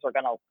these things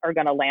are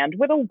gonna land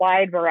with a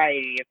wide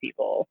variety of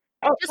people.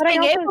 Oh, Just but I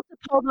being also, able to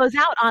pull those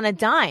out on a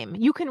dime.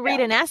 You can read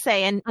yeah, an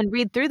essay and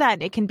read through that.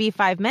 And it can be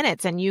 5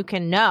 minutes and you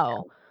can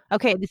know,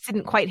 okay, this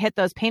didn't quite hit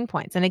those pain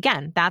points. And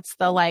again, that's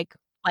the like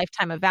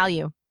lifetime of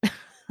value that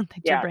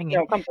you're yeah, bringing.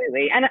 no,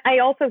 completely. And I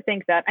also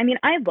think that, I mean,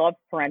 I love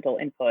parental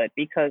input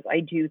because I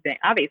do think,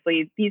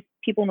 obviously, these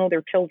people know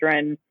their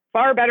children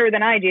far better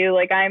than I do.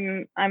 Like I've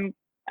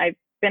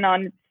been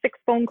on 6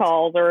 phone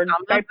calls or Some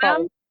of Skype them,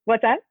 calls.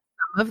 What's that?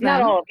 some of Not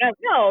them. all of them.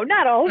 No,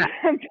 not all of Yeah.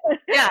 them.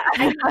 Yeah.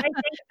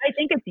 I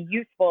think it's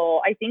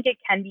useful. I think it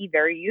can be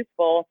very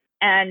useful.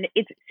 And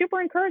it's super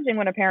encouraging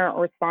when a parent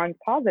responds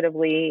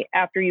positively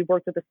after you've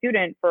worked with a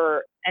student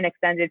for an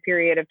extended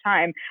period of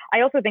time.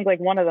 I also think like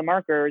one of the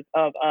markers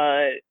of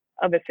a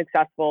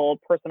successful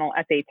personal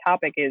essay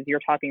topic is you're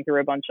talking through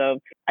a bunch of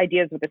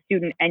ideas with a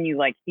student and you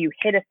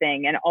hit a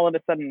thing and all of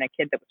a sudden a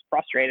kid that was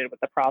frustrated with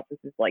the process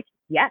is like,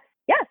 yes,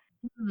 yes.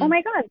 Oh Mhm.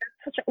 my God,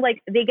 that's such a,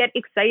 like they get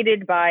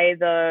excited by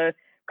the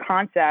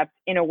concept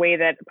in a way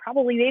that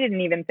probably they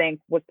didn't even think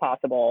was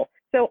possible.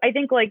 So I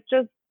think like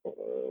just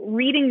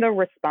reading the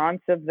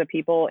response of the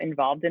people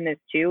involved in this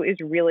too is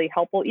really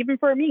helpful, even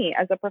for me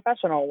as a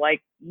professional.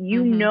 Like,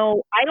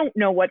 Mhm. I don't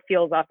know what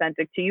feels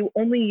authentic to you.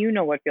 Only you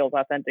know what feels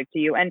authentic to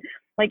you. And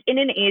like in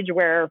an age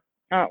where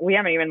we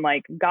haven't even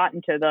like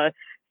gotten to the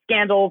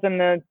scandals and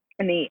the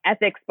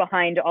ethics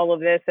behind all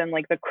of this and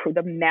like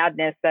the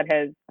madness that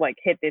has like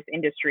hit this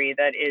industry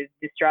that is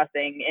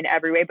distressing in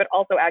every way, but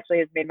also actually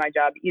has made my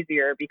job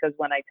easier because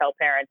when I tell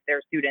parents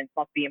their students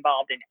must be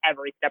involved in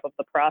every step of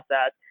the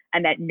process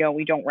and that no,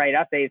 we don't write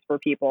essays for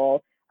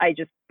people, I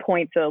just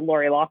point to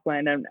Lori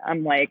Loughlin and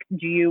I'm like, are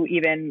you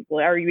even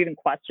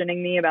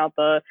questioning me about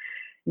the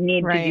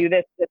need to Right. do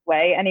this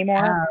way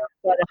anymore? Oh,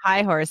 But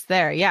high horse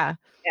there. Yeah.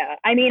 yeah,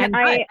 I mean, And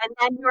good. And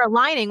then you're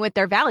aligning with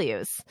their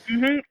values.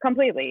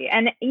 completely.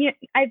 And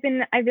I've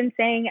been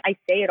saying, I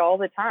say it all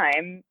the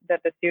time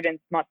that the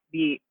students must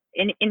be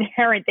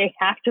inherent. They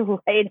have to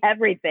write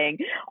everything.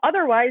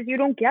 Otherwise, you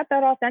don't get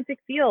that authentic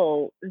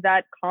feel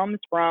that comes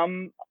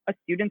from a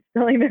student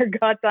spilling their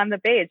guts on the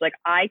page. Like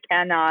I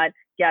cannot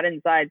get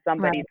inside Right.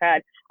 somebody's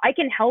head. I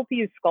can help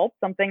you sculpt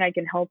something. I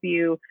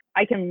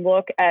can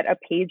look at a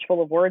page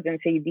full of words and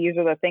say, these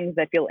are the things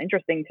that feel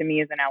interesting to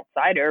me as an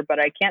outsider, but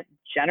I can't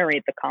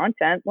generate the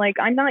content. Like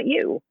I'm not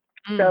you.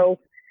 Mm. So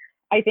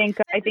I just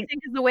think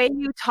is the way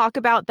you talk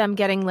about them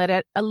getting lit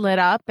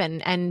up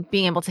and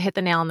being able to hit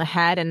the nail on the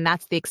head. And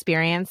that's the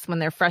experience when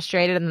they're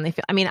frustrated and then they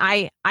feel, I mean,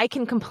 I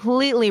can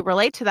completely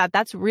relate to that.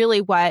 That's really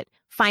what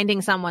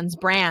finding someone's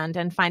brand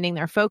and finding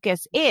their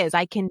focus is.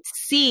 I can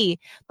see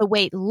the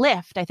weight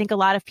lift. I think a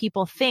lot of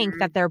people think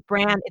that their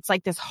brand, it's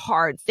like this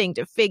hard thing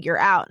to figure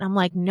out. And I'm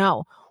like,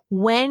 no,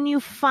 when you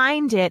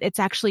find it, it's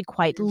actually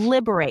quite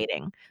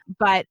liberating,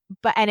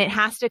 and it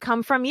has to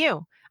come from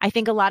you. I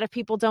think a lot of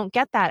people don't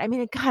get that. I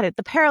mean, God,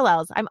 the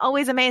parallels. I'm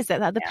always amazed at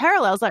that. The yeah,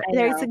 parallels are I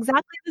it's know.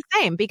 exactly the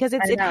same because I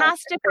it know. has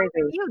to It's come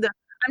from crazy. you.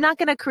 I'm not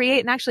going to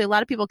create. And actually, a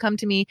lot of people come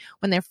to me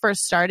when they're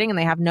first starting and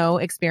they have no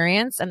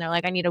experience and they're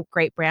like, I need a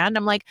great brand.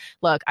 I'm like,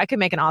 look, I could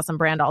make an awesome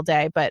brand all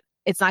day, but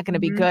it's not going to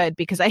be hmm good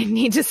because I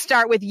need to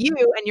start with you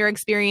and your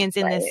experience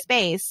in this Right.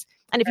 space.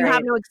 And if you have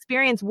Right. no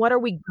experience, what are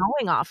we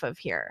going off of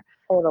here?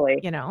 Totally.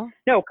 You know?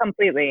 No,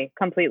 completely,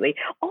 completely.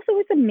 Also,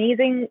 it's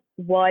amazing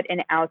what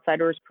an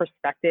outsider's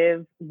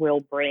perspective will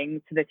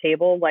bring to the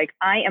table. Like,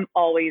 I am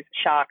always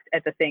shocked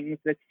at the things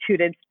that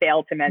students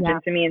fail to Yeah.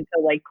 mention to me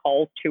until like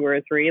calls 2 or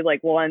 3.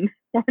 Like one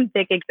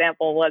big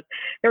example was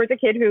there was a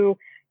kid who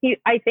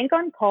I think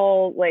on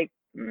call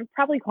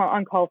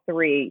on call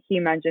 3, he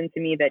mentioned to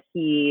me that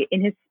he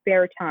in his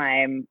spare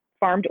time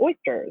farmed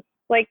oysters.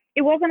 Like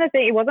it wasn't a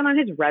thing. It wasn't on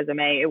his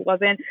resume. It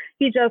wasn't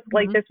he just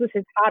like Mhm. this was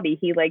his hobby.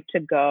 He liked to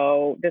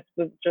go. This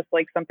was just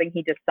like something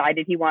he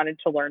decided he wanted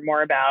to learn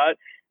more about.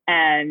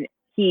 And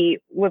he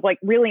was like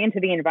really into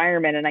the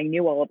environment and I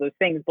knew all of those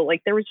things, but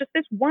like there was just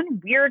this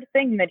one weird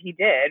thing that he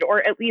did,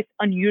 or at least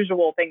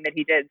unusual thing that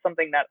he did,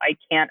 something that I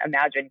can't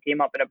imagine came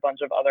up in a bunch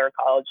of other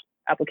college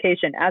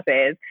application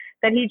essays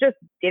that he just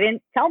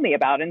didn't tell me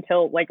about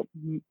until like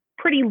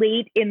pretty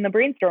late in the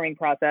brainstorming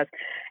process.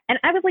 And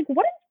I was like,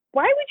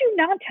 why would you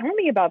not tell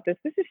me about this?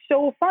 This is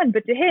so fun.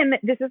 But to him,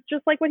 this is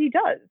just like what he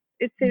does.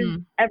 It's his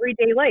Mhm.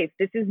 everyday life.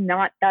 This is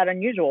not that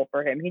unusual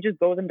for him. He just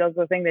goes and does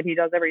the thing that he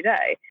does every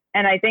day.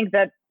 And I think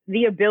that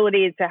the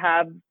ability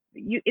to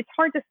it's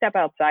hard to step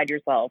outside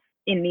yourself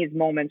in these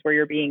moments where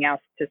you're being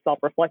asked to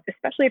self-reflect,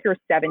 especially if you're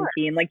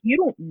 17. Like you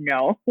don't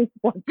know.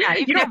 Yeah,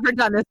 you've You don't never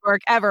done this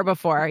work ever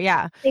before.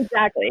 Yeah.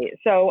 exactly.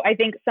 So I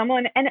think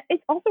and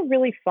it's also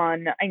really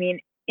fun. I mean,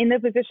 in the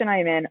position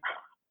I'm in,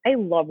 I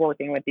love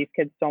working with these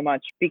kids so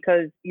much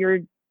because you're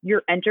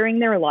entering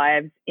their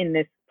lives in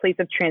this place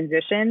of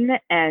transition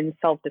and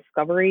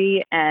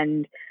self-discovery.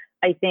 And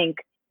I think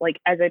like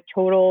as a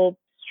total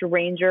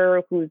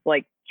stranger who's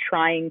like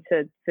trying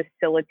to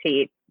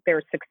facilitate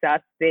their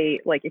success, they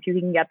like, if you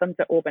can get them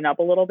to open up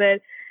a little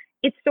bit,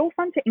 it's so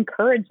fun to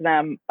encourage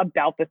them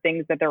about the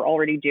things that they're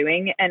already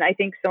doing. And I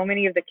think so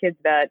many of the kids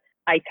that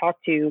I talk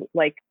to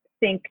like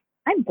think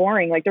I'm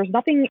boring. Like there's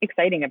nothing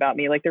exciting about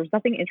me. Like there's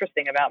nothing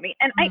interesting about me.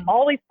 And I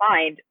always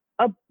find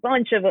a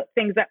bunch of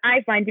things that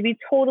I find to be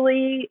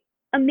totally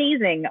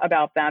amazing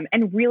about them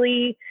and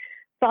really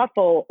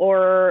thoughtful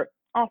or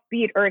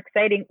offbeat or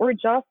exciting or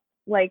just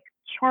like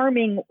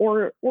charming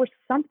or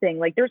something.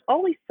 Like there's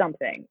always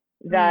something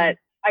that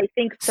I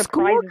think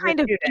surprises School kind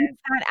of beats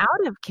that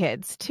out of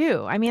kids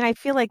too. I mean, I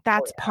feel like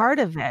that's part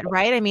of it,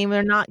 right? I mean,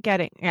 we're not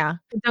getting,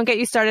 don't get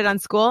you started on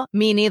school.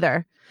 Me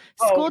neither.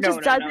 School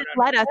just doesn't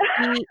let us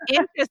be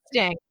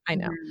interesting. I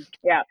know.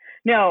 Yeah.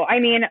 No, I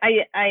mean,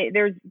 I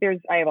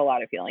have a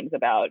lot of feelings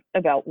about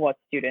what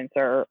students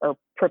are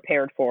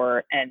prepared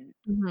for and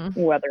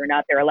whether or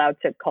not they're allowed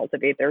to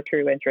cultivate their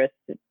true interests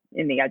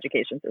in the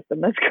education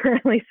system that's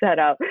currently set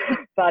up.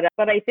 But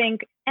I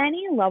think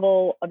any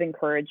level of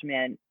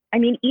encouragement, I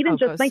mean, even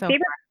just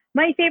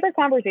my favorite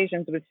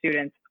conversations with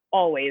students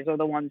always are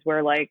the ones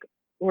where like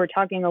we're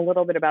talking a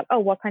little bit about, oh,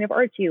 what kind of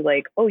art do you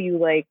like? Oh, you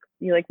like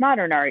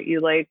modern art.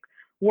 You like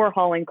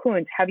Warhol and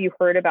Kunz. Have you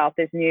heard about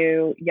this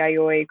new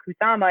Yayoi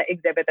Kusama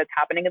exhibit that's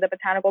happening in the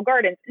Botanical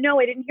Gardens? No,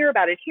 I didn't hear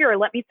about it. Here,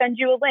 let me send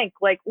you a link.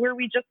 Like where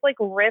we just like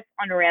riff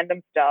on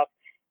random stuff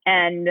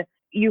and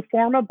you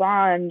form a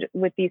bond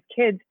with these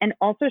kids and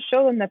also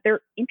show them that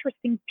they're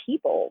interesting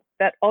people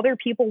that other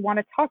people want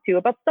to talk to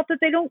about stuff that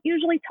they don't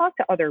usually talk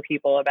to other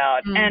people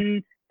about.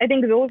 And I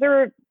think those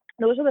are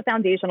the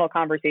foundational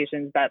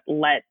conversations that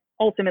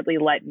ultimately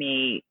let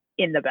me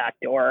in the back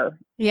door.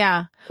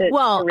 Yeah. To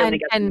really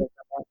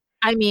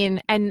I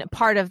mean, and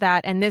part of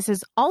that, and this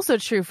is also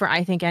true for,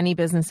 I think, any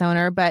business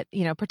owner, but,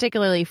 you know,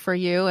 particularly for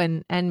you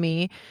and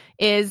me,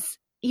 is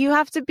you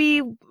have to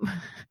be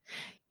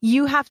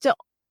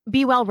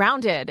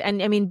well-rounded.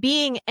 And I mean,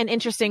 being an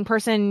interesting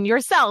person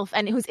yourself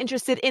and who's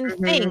interested in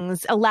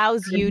things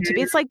allows you to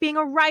be, it's like being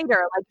a writer.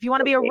 Like if you want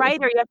to be a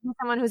writer, you have to be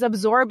someone who's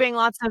absorbing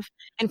lots of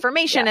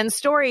information and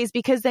stories,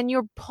 because then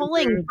you're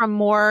pulling from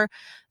more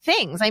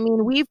things. I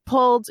mean, we've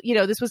pulled, you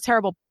know, this was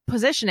terrible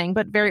positioning,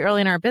 but very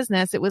early in our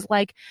business, it was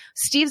like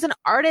Steve's an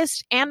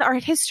artist and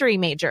art history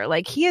major.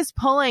 Like he is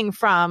pulling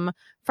from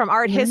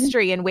art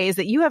history in ways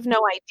that you have no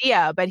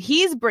idea, but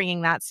he's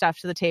bringing that stuff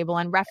to the table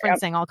and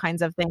referencing all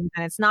kinds of things.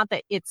 And it's not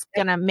that it's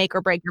going to make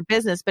or break your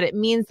business, but it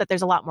means that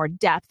there's a lot more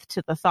depth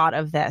to the thought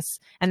of this,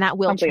 and that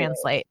will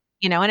translate,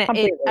 you know, and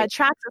it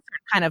attracts a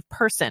certain kind of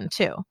person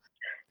too.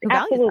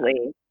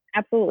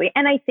 Absolutely.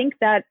 And I think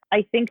that,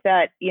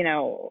 you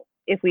know,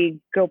 if we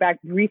go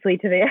back briefly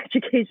to the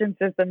education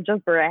system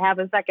just for a half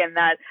a second,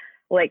 that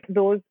like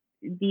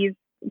these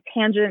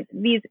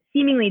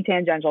seemingly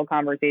tangential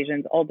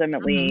conversations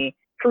ultimately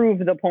prove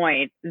the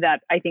point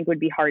that I think would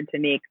be hard to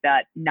make,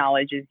 that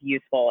knowledge is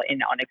useful in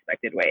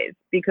unexpected ways.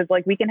 Because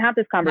like we can have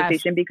this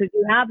conversation because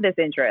you have this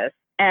interest,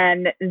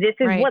 and this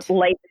is what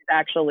life is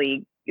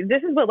actually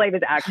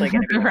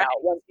going to be about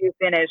once you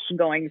finish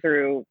going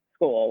through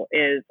school.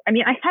 Is, I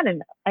mean, I had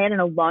an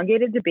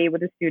elongated debate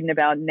with a student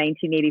about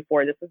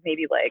 1984. This was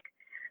maybe like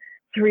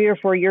 3 or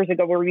 4 years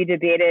ago, where we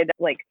debated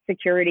like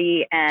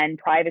security and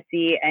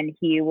privacy, and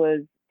he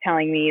was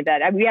telling me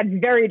that we had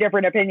very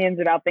different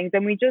opinions about things,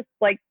 and we just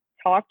like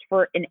talked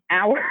for an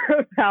hour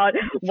about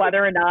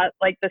whether or not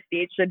like the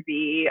state should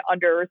be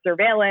under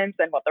surveillance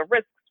and what the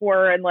risks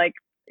were. And like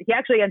he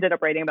actually ended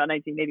up writing about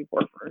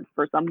 1984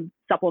 for some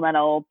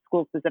supplemental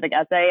school specific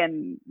essay,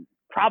 and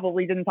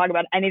probably didn't talk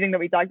about anything that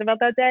we talked about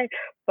that day.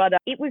 But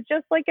it was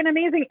just like an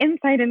amazing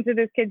insight into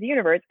this kid's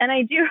universe. And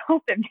I do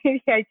hope that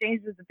maybe I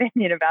changed his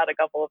opinion about a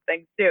couple of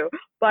things too.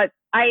 But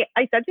I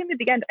said to him at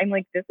the end, I'm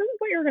like, this isn't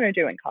what you're going to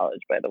do in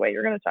college, by the way.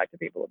 You're going to talk to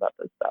people about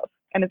this stuff,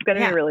 and it's going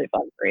to be really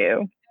fun for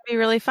you. Be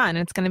really fun.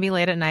 It's going to be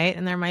late at night,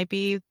 and there might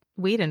be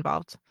weed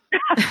involved.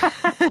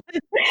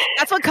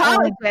 That's what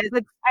college is.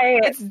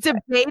 It's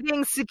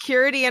debating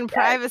security and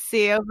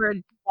privacy over a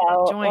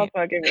joint.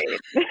 But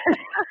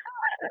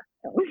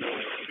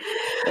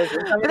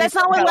that's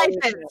not what life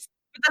is.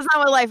 That's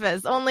not what life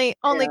is. Only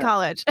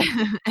college,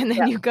 and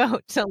then you go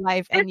to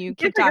life and you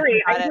keep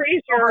talking about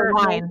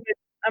it.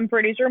 I'm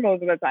pretty sure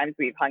most of the times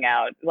we've hung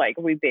out, like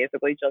we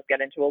basically just get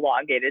into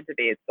elongated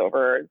debates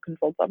over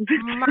controlled substances.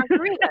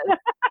 Margaritas.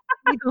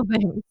 Legal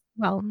things.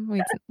 Well,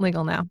 it's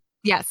legal now.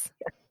 Yes.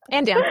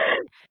 And dance.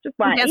 Just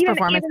fine. Dance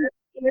performances.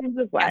 Even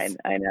just fine. Yes.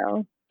 I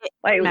know.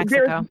 Like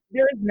Mexico.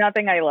 There's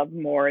nothing I love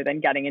more than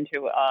getting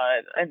into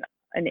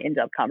an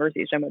in-depth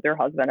conversation with your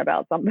husband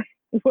about something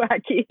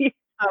wacky.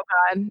 Oh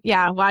God.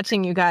 Yeah.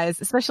 Watching you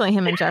guys, especially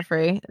him and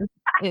Jeffrey,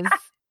 is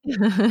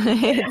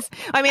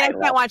I mean, I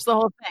can't watch the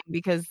whole thing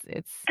because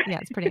it's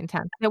pretty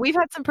intense. Yeah, we've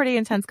had some pretty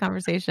intense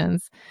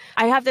conversations.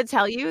 I have to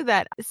tell you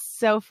that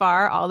so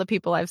far, all the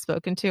people I've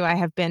spoken to, I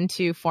have been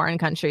to foreign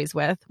countries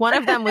with. One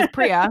of them was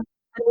Priya,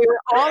 and we were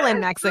all in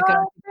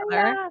Mexico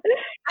together.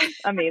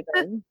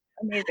 Amazing.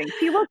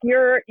 See, look,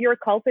 you're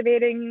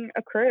cultivating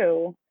a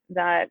crew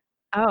that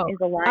Oh, is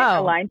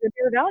aligned with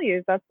your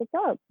values. That's what's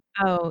up.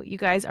 Oh, you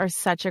guys are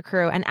such a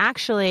crew. And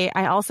actually,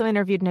 I also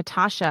interviewed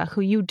Natasha, who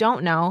you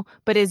don't know,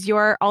 but is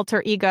your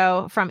alter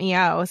ego from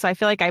EO. So I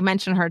feel like I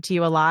mention her to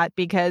you a lot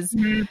because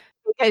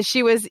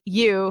she was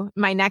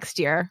my next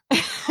year.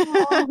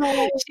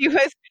 Oh.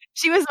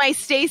 she was my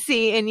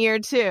Stacy in year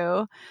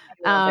 2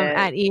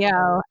 at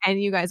EO, and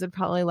you guys would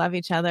probably love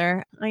each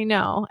other. I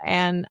know.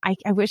 And I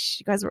wish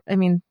you guys were,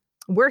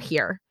 we're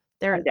here.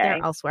 They're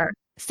elsewhere.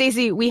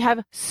 Stacy, we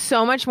have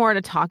so much more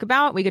to talk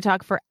about. We could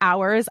talk for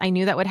hours. I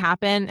knew that would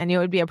happen. I knew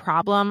it would be a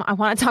problem. I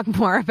want to talk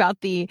more about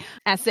the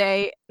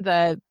essay,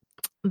 the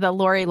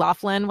Lori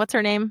Loughlin, what's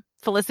her name?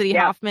 Felicity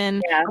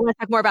Hoffman. Yeah. I want to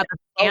talk more about the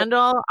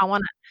scandal. I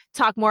want to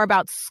talk more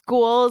about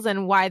schools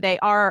and why they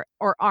are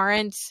or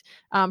aren't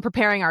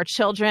preparing our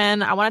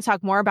children. I want to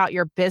talk more about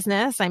your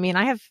business. I mean,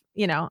 I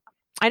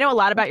know a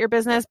lot about your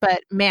business,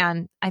 but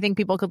man, I think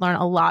people could learn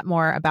a lot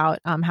more about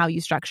how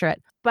you structure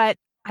it. But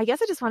I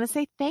guess I just want to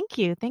say thank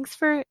you. Thanks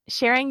for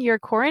sharing your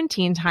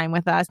quarantine time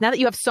with us. Now that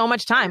you have so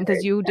much time,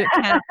 because you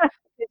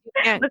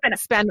can't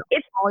spend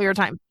all your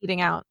time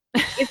eating out.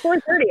 It's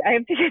 4:30. I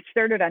have to get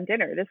started on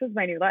dinner. This is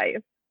my new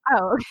life.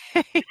 Oh,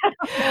 okay.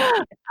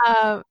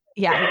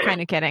 Yeah, you're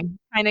kind of kidding.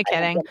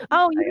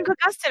 Oh, you can cook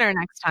us dinner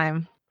next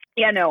time.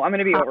 Yeah, no, I'm going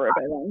to be over it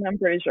by then. I'm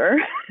pretty sure.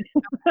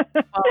 But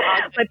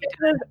this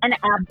is an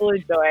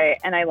absolute joy,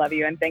 and I love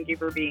you, and thank you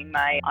for being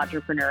my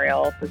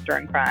entrepreneurial sister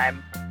in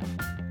crime.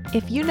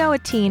 If you know a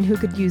teen who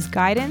could use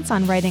guidance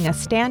on writing a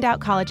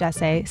standout college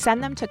essay,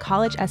 send them to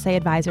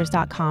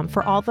collegeessayadvisors.com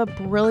for all the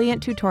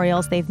brilliant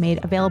tutorials they've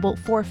made available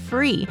for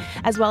free,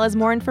 as well as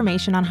more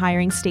information on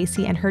hiring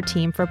Stacy and her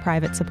team for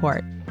private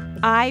support.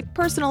 I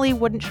personally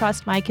wouldn't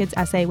trust my kid's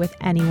essay with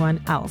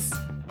anyone else.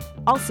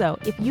 Also,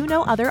 if you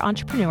know other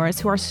entrepreneurs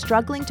who are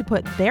struggling to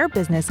put their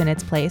business in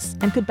its place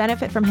and could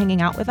benefit from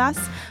hanging out with us,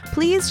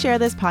 please share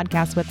this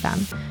podcast with them.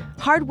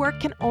 Hard work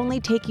can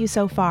only take you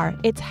so far.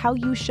 It's how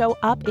you show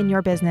up in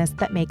your business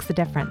that makes the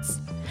difference.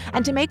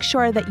 And to make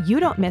sure that you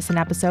don't miss an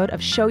episode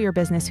of Show Your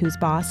Business Who's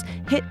Boss,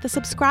 hit the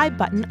subscribe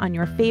button on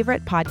your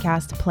favorite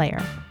podcast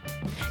player.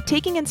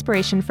 Taking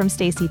inspiration from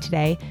Stacy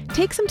today,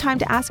 take some time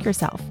to ask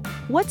yourself,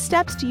 what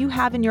steps do you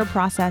have in your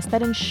process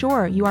that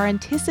ensure you are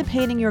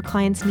anticipating your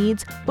clients'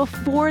 needs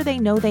before they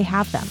know they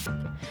have them?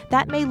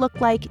 That may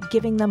look like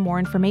giving them more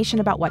information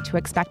about what to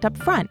expect up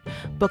front,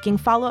 booking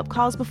follow-up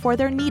calls before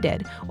they're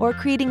needed, or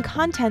creating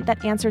content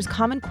that answers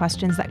common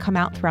questions that come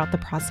out throughout the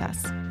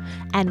process.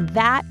 And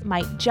that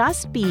might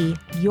just be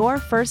your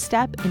first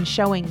step in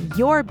showing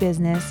your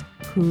business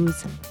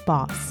who's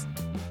boss.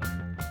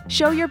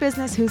 Show Your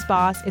Business Who's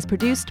Boss is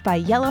produced by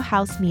Yellow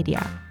House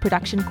Media.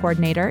 Production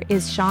coordinator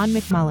is Sean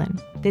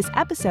McMullen. This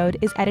episode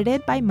is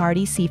edited by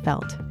Marty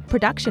Seafelt.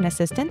 Production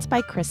assistance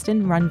by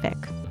Kristen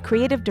Runvik.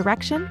 Creative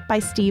direction by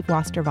Steve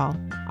Wasterval.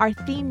 Our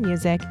theme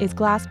music is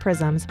Glass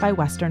Prisms by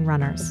Western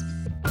Runners.